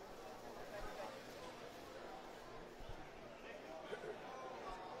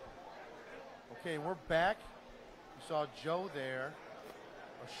 Okay, we're back. We saw Joe there.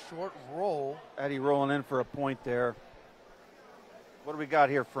 A short roll. Eddie rolling in for a point there. What do we got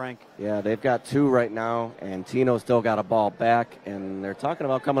here, Frank? Yeah, they've got 2 right now, and Tino still got a ball back, and they're talking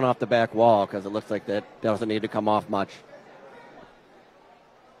about coming off the back wall because it looks like that doesn't need to come off much.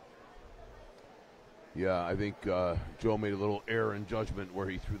 Yeah, I think Joe made a little error in judgment where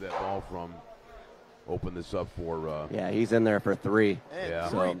he threw that ball from. Open this up for... yeah, he's in there for 3. And yeah.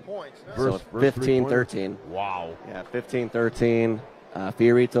 3 points. So 15-13. Wow. Yeah, 15-13.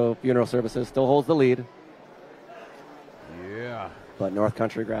 Fioritto Funeral Services still holds the lead. Yeah. But North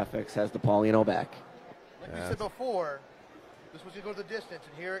Country Graphics has the Paulino back. Like we said before, this was going to go the distance,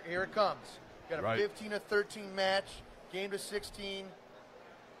 and here it comes. You got a 15-13 match, game to 16.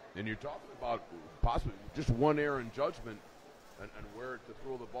 And you're talking about possibly just one error in judgment and where to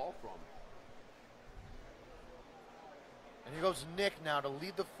throw the ball from. And here goes Nick now to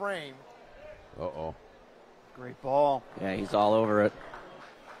lead the frame. Uh-oh. Great ball. Yeah, he's all over it.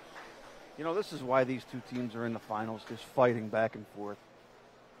 You know, this is why these 2 teams are in the finals, just fighting back and forth.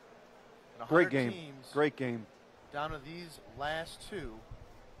 And Great 100 game. teams Great game. Down to these last 2,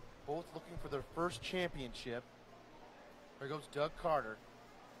 both looking for their first championship. There goes Doug Carter.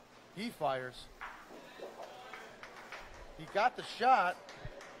 He fires. He got the shot,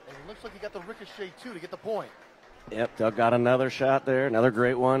 and it looks like he got the ricochet too to get the point. Yep, Doug got another shot there, another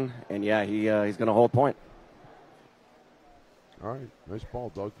great one, and yeah, he's going to hold point. All right, nice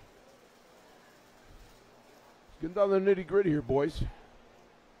ball, Doug. Getting down to the nitty-gritty here, boys.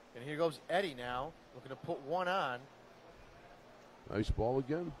 And here goes Eddie now, looking to put one on. Nice ball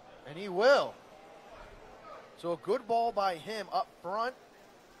again. And he will. So a good ball by him up front.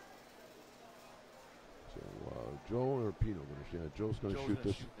 So Joe or Pino going to shoot? Joe's going to shoot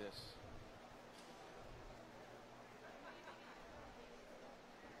this.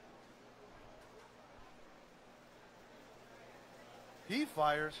 He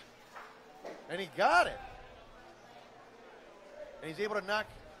fires, and he got it. And he's able to knock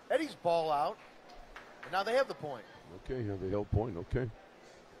Eddie's ball out, and now they have the point. Okay, they held point, okay.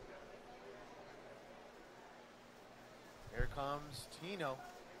 Here comes Tino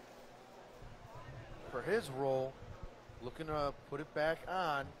for his roll, looking to put it back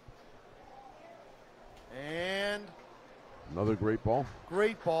on. And another great ball.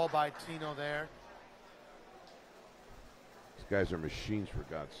 Great ball by Tino there. These guys are machines, for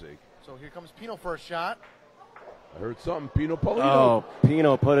God's sake. So here comes Pino for a shot. I heard something. Pino Paulino. Oh,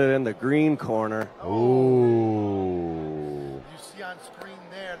 Pino put it in the green corner. Oh. You see on screen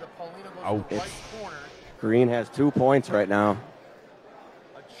there, the Paulino goes to the right corner. Green has 2 points right now.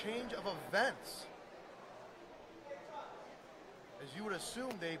 A change of events. As you would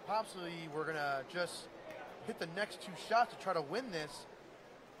assume, they possibly were going to just hit the next 2 shots to try to win this.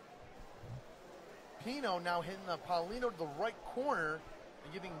 Pino now hitting the Paulino to the right corner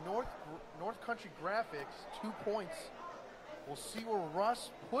and giving North Country Graphics 2 points We'll see where Russ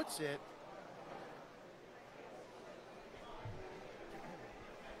puts it.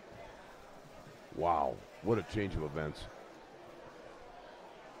 Wow, what a change of events.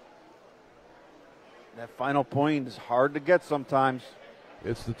 That final point is hard to get sometimes.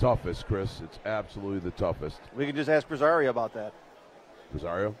 It's the toughest, Chris. It's absolutely the toughest. We can just ask Rosario about that.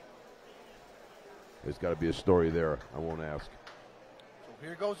 Rosario? There's got to be a story there. I won't ask. So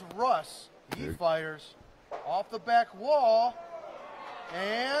here goes Russ. He fires off the back wall.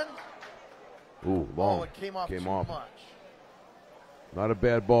 And ooh, long. Oh, it came off too much. Not a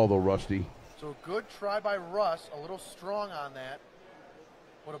bad ball, though, Rusty. So a good try by Russ. A little strong on that.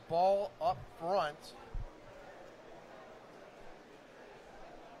 Put a ball up front.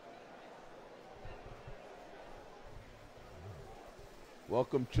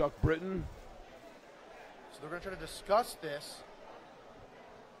 Welcome, Chuck Britton. So they're going to try to discuss this.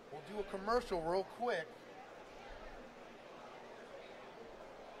 We'll do a commercial real quick.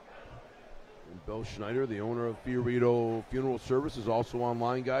 And Bill Schneider, the owner of Fioritto Funeral Service, is also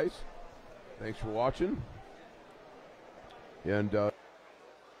online, guys. Thanks for watching. And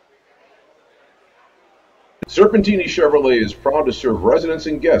Serpentini Chevrolet is proud to serve residents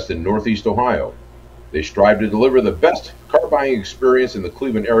and guests in Northeast Ohio. They strive to deliver the best car buying experience in the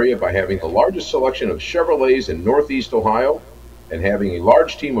Cleveland area by having the largest selection of Chevrolets in Northeast Ohio and having a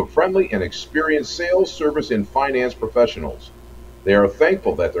large team of friendly and experienced sales, service, and finance professionals. They are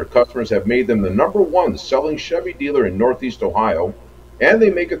thankful that their customers have made them the #1 selling Chevy dealer in Northeast Ohio, and they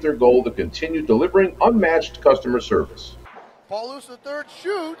make it their goal to continue delivering unmatched customer service. Paul Lewis III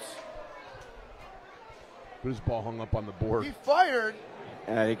shoots. his ball hung up on the board. He fired.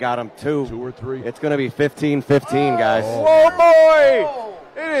 He got him 2. 2 or 3. It's going to be 15-15, guys. Oh,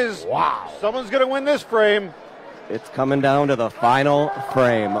 boy! It is. Wow. Someone's going to win this frame. It's coming down to the final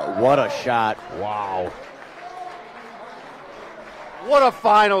frame. What a shot. Wow. What a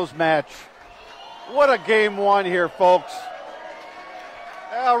finals match. What a game one here, folks.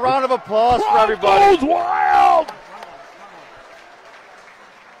 A round of applause for everybody. Goes wild!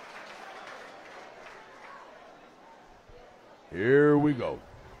 Here we go.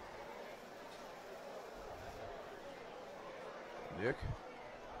 Nick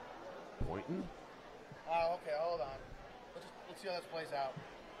pointing. Oh, okay, hold on. Let's see how this plays out.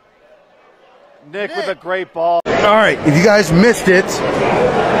 Nick with a great ball. All right, if you guys missed it,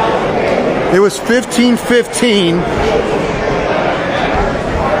 it was 15-15.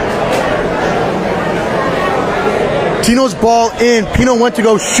 Tino's ball in. Pino went to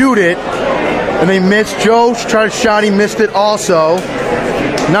go shoot it, and they missed. Joe tried a shot. He missed it also.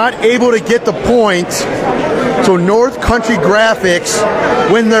 Not able to get the point. So North Country Graphics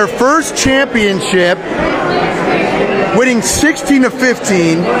win their first championship, winning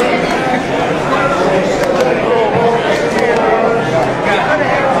 16-15.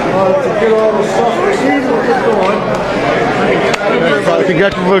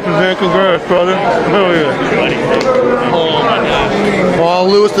 Congratulations, man. Congrats, brother. Hell yeah. Paul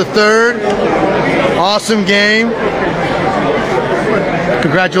Lewis III. Awesome game.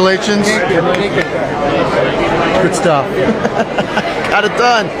 Congratulations. Good stuff. Got it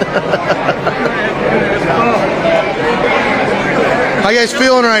done. How you guys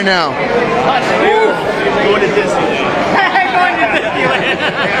feeling right now? Going to Disneyland. Going to Disneyland.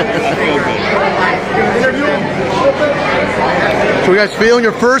 So you guys feeling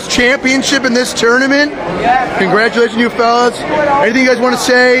your first championship in this tournament? Congratulations, you fellas. Anything you guys want to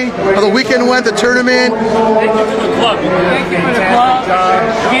say? How the weekend went, the tournament? Thank you for the club. Thank you for the club.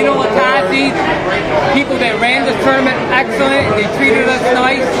 Pino Latasi, people that ran this tournament, excellent. They treated us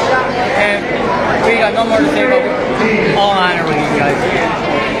nice. And we got no more to say about it. All honor with you guys.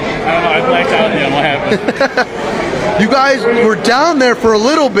 I don't know, I blacked out again. What happened? You guys were down there for a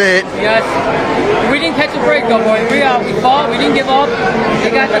little bit. Yes. We didn't catch a break though, boys. We fought, we didn't give up.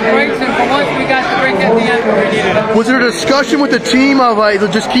 We got the breaks, and for once we got the break at the end where we needed it. Was there a discussion with the team of like,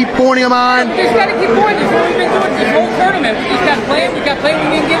 just keep pointing them on? We just got to keep pointing. That's what we've been doing this whole tournament. We just got playing, we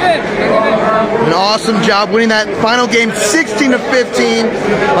didn't give in. An awesome job winning that final game 16-15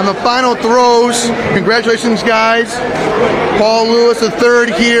 on the final throws. Congratulations, guys. Paul Lewis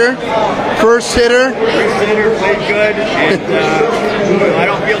III here, first hitter. First hitter, played good, and I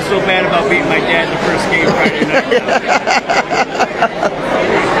don't feel so bad about beating my dad in the first game Friday night.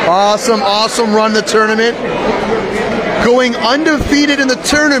 Awesome run the tournament. Going undefeated in the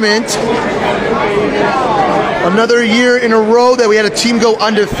tournament. Another year in a row that we had a team go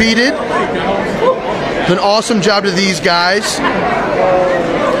undefeated. An awesome job to these guys.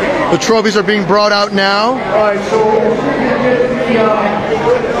 The trophies are being brought out now.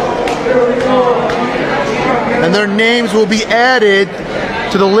 And and their names will be added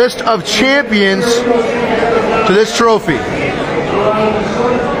to the list of champions to this trophy,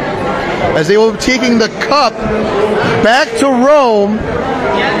 as they will be taking the cup back to Rome.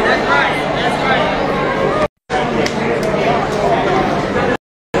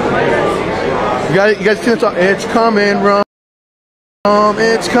 You guys see this? It's coming, Rome.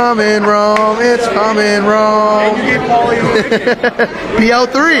 It's coming, Rome. It's coming, Rome. And you gave Paulie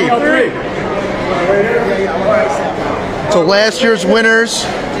PL3. So last year's winners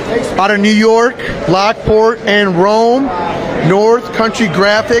out of New York, Lockport and Rome. North Country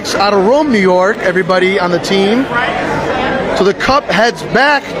Graphics out of Rome, New York. Everybody on the team. So the cup heads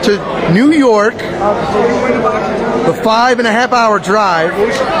back to New York. The 5.5-hour drive.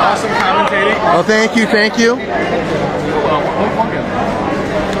 Awesome commentating. Oh, thank you, thank you.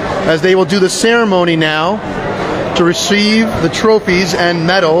 As they will do the ceremony now to receive the trophies and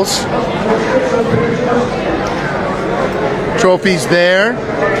medals. Trophies there,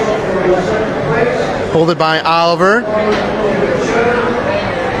 holded by Oliver.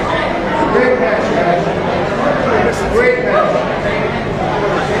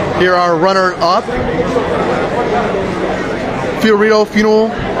 Here are runner-up, Fioritto Funeral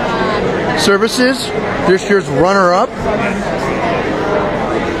Services, this year's runner-up.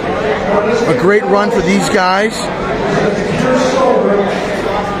 A great run for these guys,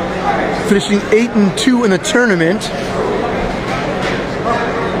 finishing 8-2 in the tournament.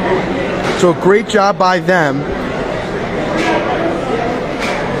 So great job by them.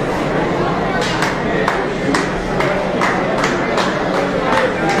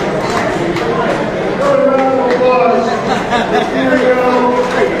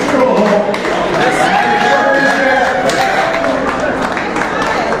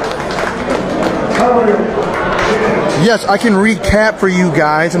 Yes, I can recap for you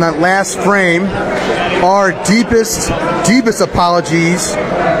guys in that last frame our deepest apologies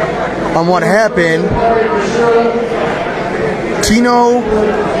on what happened. Pino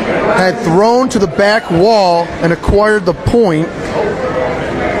had thrown to the back wall and acquired the point.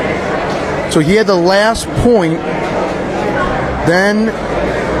 So he had the last point. Then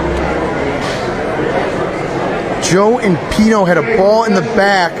Joe and Pino had a ball in the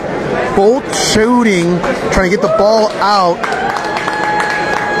back, both shooting, trying to get the ball out.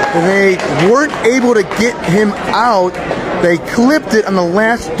 And they weren't able to get him out. They clipped it on the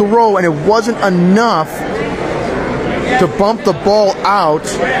last throw, and it wasn't enough to bump the ball out.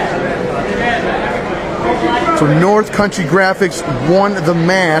 So North Country Graphics won the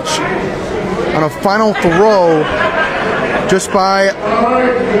match on a final throw just by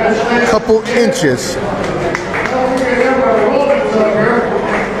a couple inches.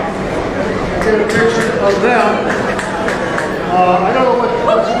 Get a picture of them. I don't know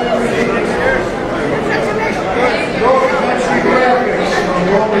what's North Country Graphics from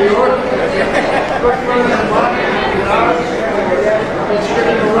Rome, New York. Good friend of mine. Let's give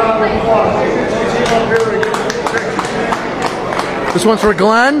him a round of applause. This one's for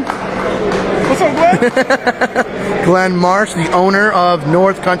Glenn. What's up, Glenn? Glenn Marsh, the owner of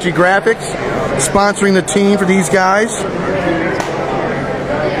North Country Graphics, sponsoring the team for these guys.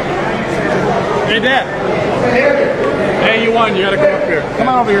 Hey, Dad. Hey, you won. You got to come up here. Come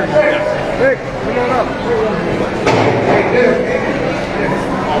on over here. Hey, come on up.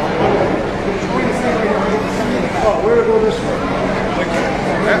 Oh, where to go this way?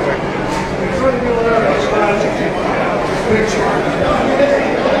 That way.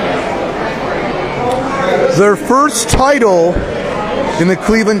 Their first title in the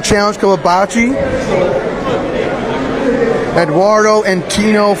Cleveland Challenge Cup of Bocce. Edoardo and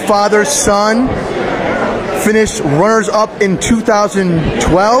Pino, father, son, finished runners-up in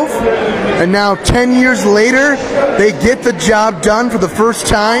 2012, and now 10 years later, they get the job done for the first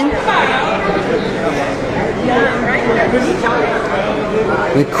time.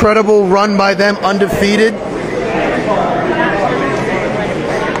 Incredible run by them, undefeated.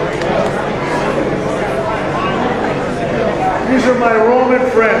 These are my Roman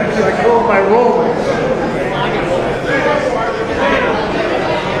friends. I call them my Romans.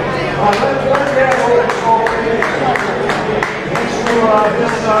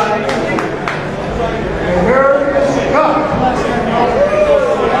 This side. And here is the cup.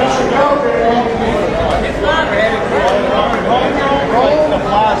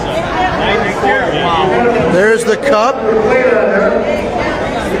 There's the cup.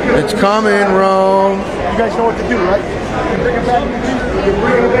 It's coming, Rome. You guys know what to do, right? Bring it back.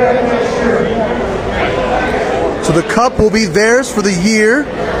 Bring it back next year. So the cup will be theirs for the year,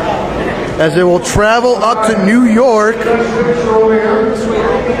 as it will travel up to New York.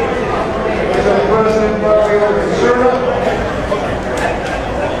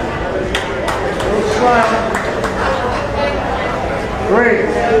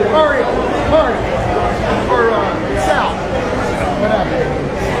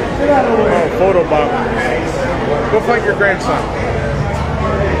 Oh, photo bomb. Go fight your grandson.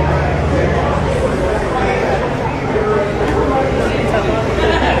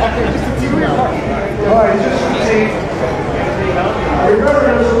 All right, just see. Remember,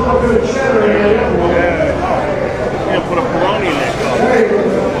 there's a little bit of cheddar in there. Yeah, put a pepperoni in there.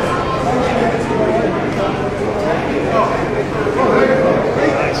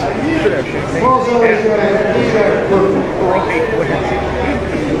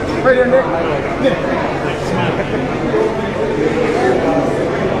 Right there, Nick.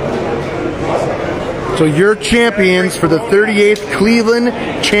 So your champions for the 38th Cleveland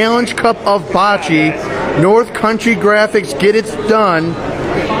Challenge Cup of Bocce, North Country Graphics Get It Done.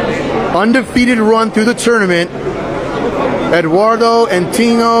 Undefeated run through the tournament. Edoardo and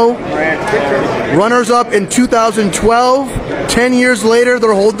Pino, runners up in 2012. 10 years later,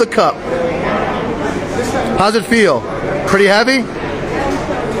 they're holding the cup. How's it feel? Pretty heavy?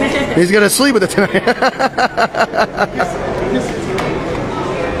 He's gonna sleep with it tonight. Get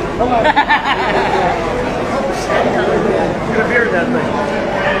a beer in that thing.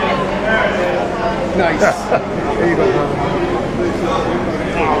 Nice. There you go, brother.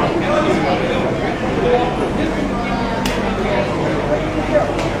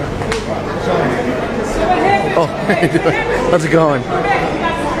 Oh, how's it going?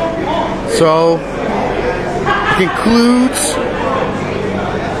 So, it concludes,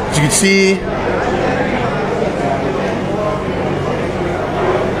 as you can see,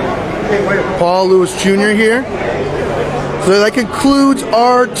 Paul Lewis Jr. here. So that concludes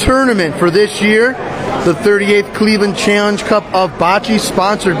our tournament for this year, the 38th Cleveland Challenge Cup of Bocce,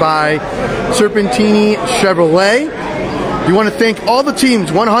 sponsored by Serpentini Chevrolet. We want to thank all the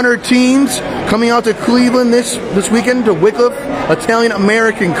teams, 100 teams coming out to Cleveland this weekend to Wickliffe Italian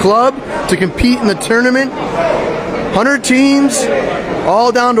American Club to compete in the tournament. 100 teams,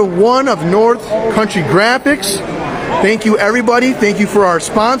 all down to one of North Country Graphics. Thank you, everybody. Thank you for our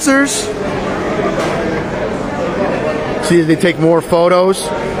sponsors. See as they take more photos.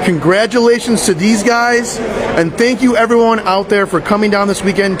 Congratulations to these guys, and thank you everyone out there for coming down this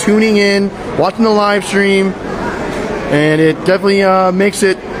weekend, tuning in, watching the live stream, and it definitely makes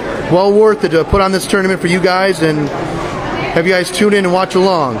it well worth it to put on this tournament for you guys and have you guys tune in and watch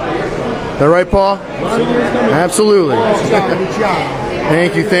along. Is that right, Paul? Absolutely.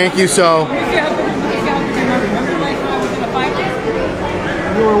 Thank you, thank you. So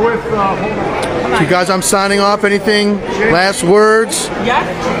You were with, you guys, I'm signing off. Anything? Last words? Yes.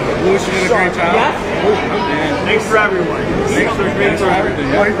 Lewis, you did a great job. Yes. And thanks for everyone. Thanks for everything.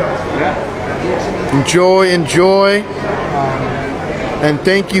 Yeah. Enjoy, enjoy. And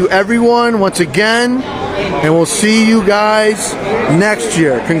thank you everyone once again. And we'll see you guys next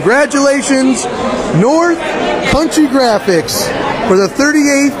year. Congratulations, North Country Graphics, for the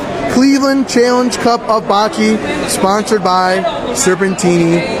 38th Cleveland Challenge Cup of Bocce, sponsored by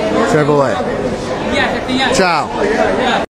Serpentini Chevrolet. Ciao.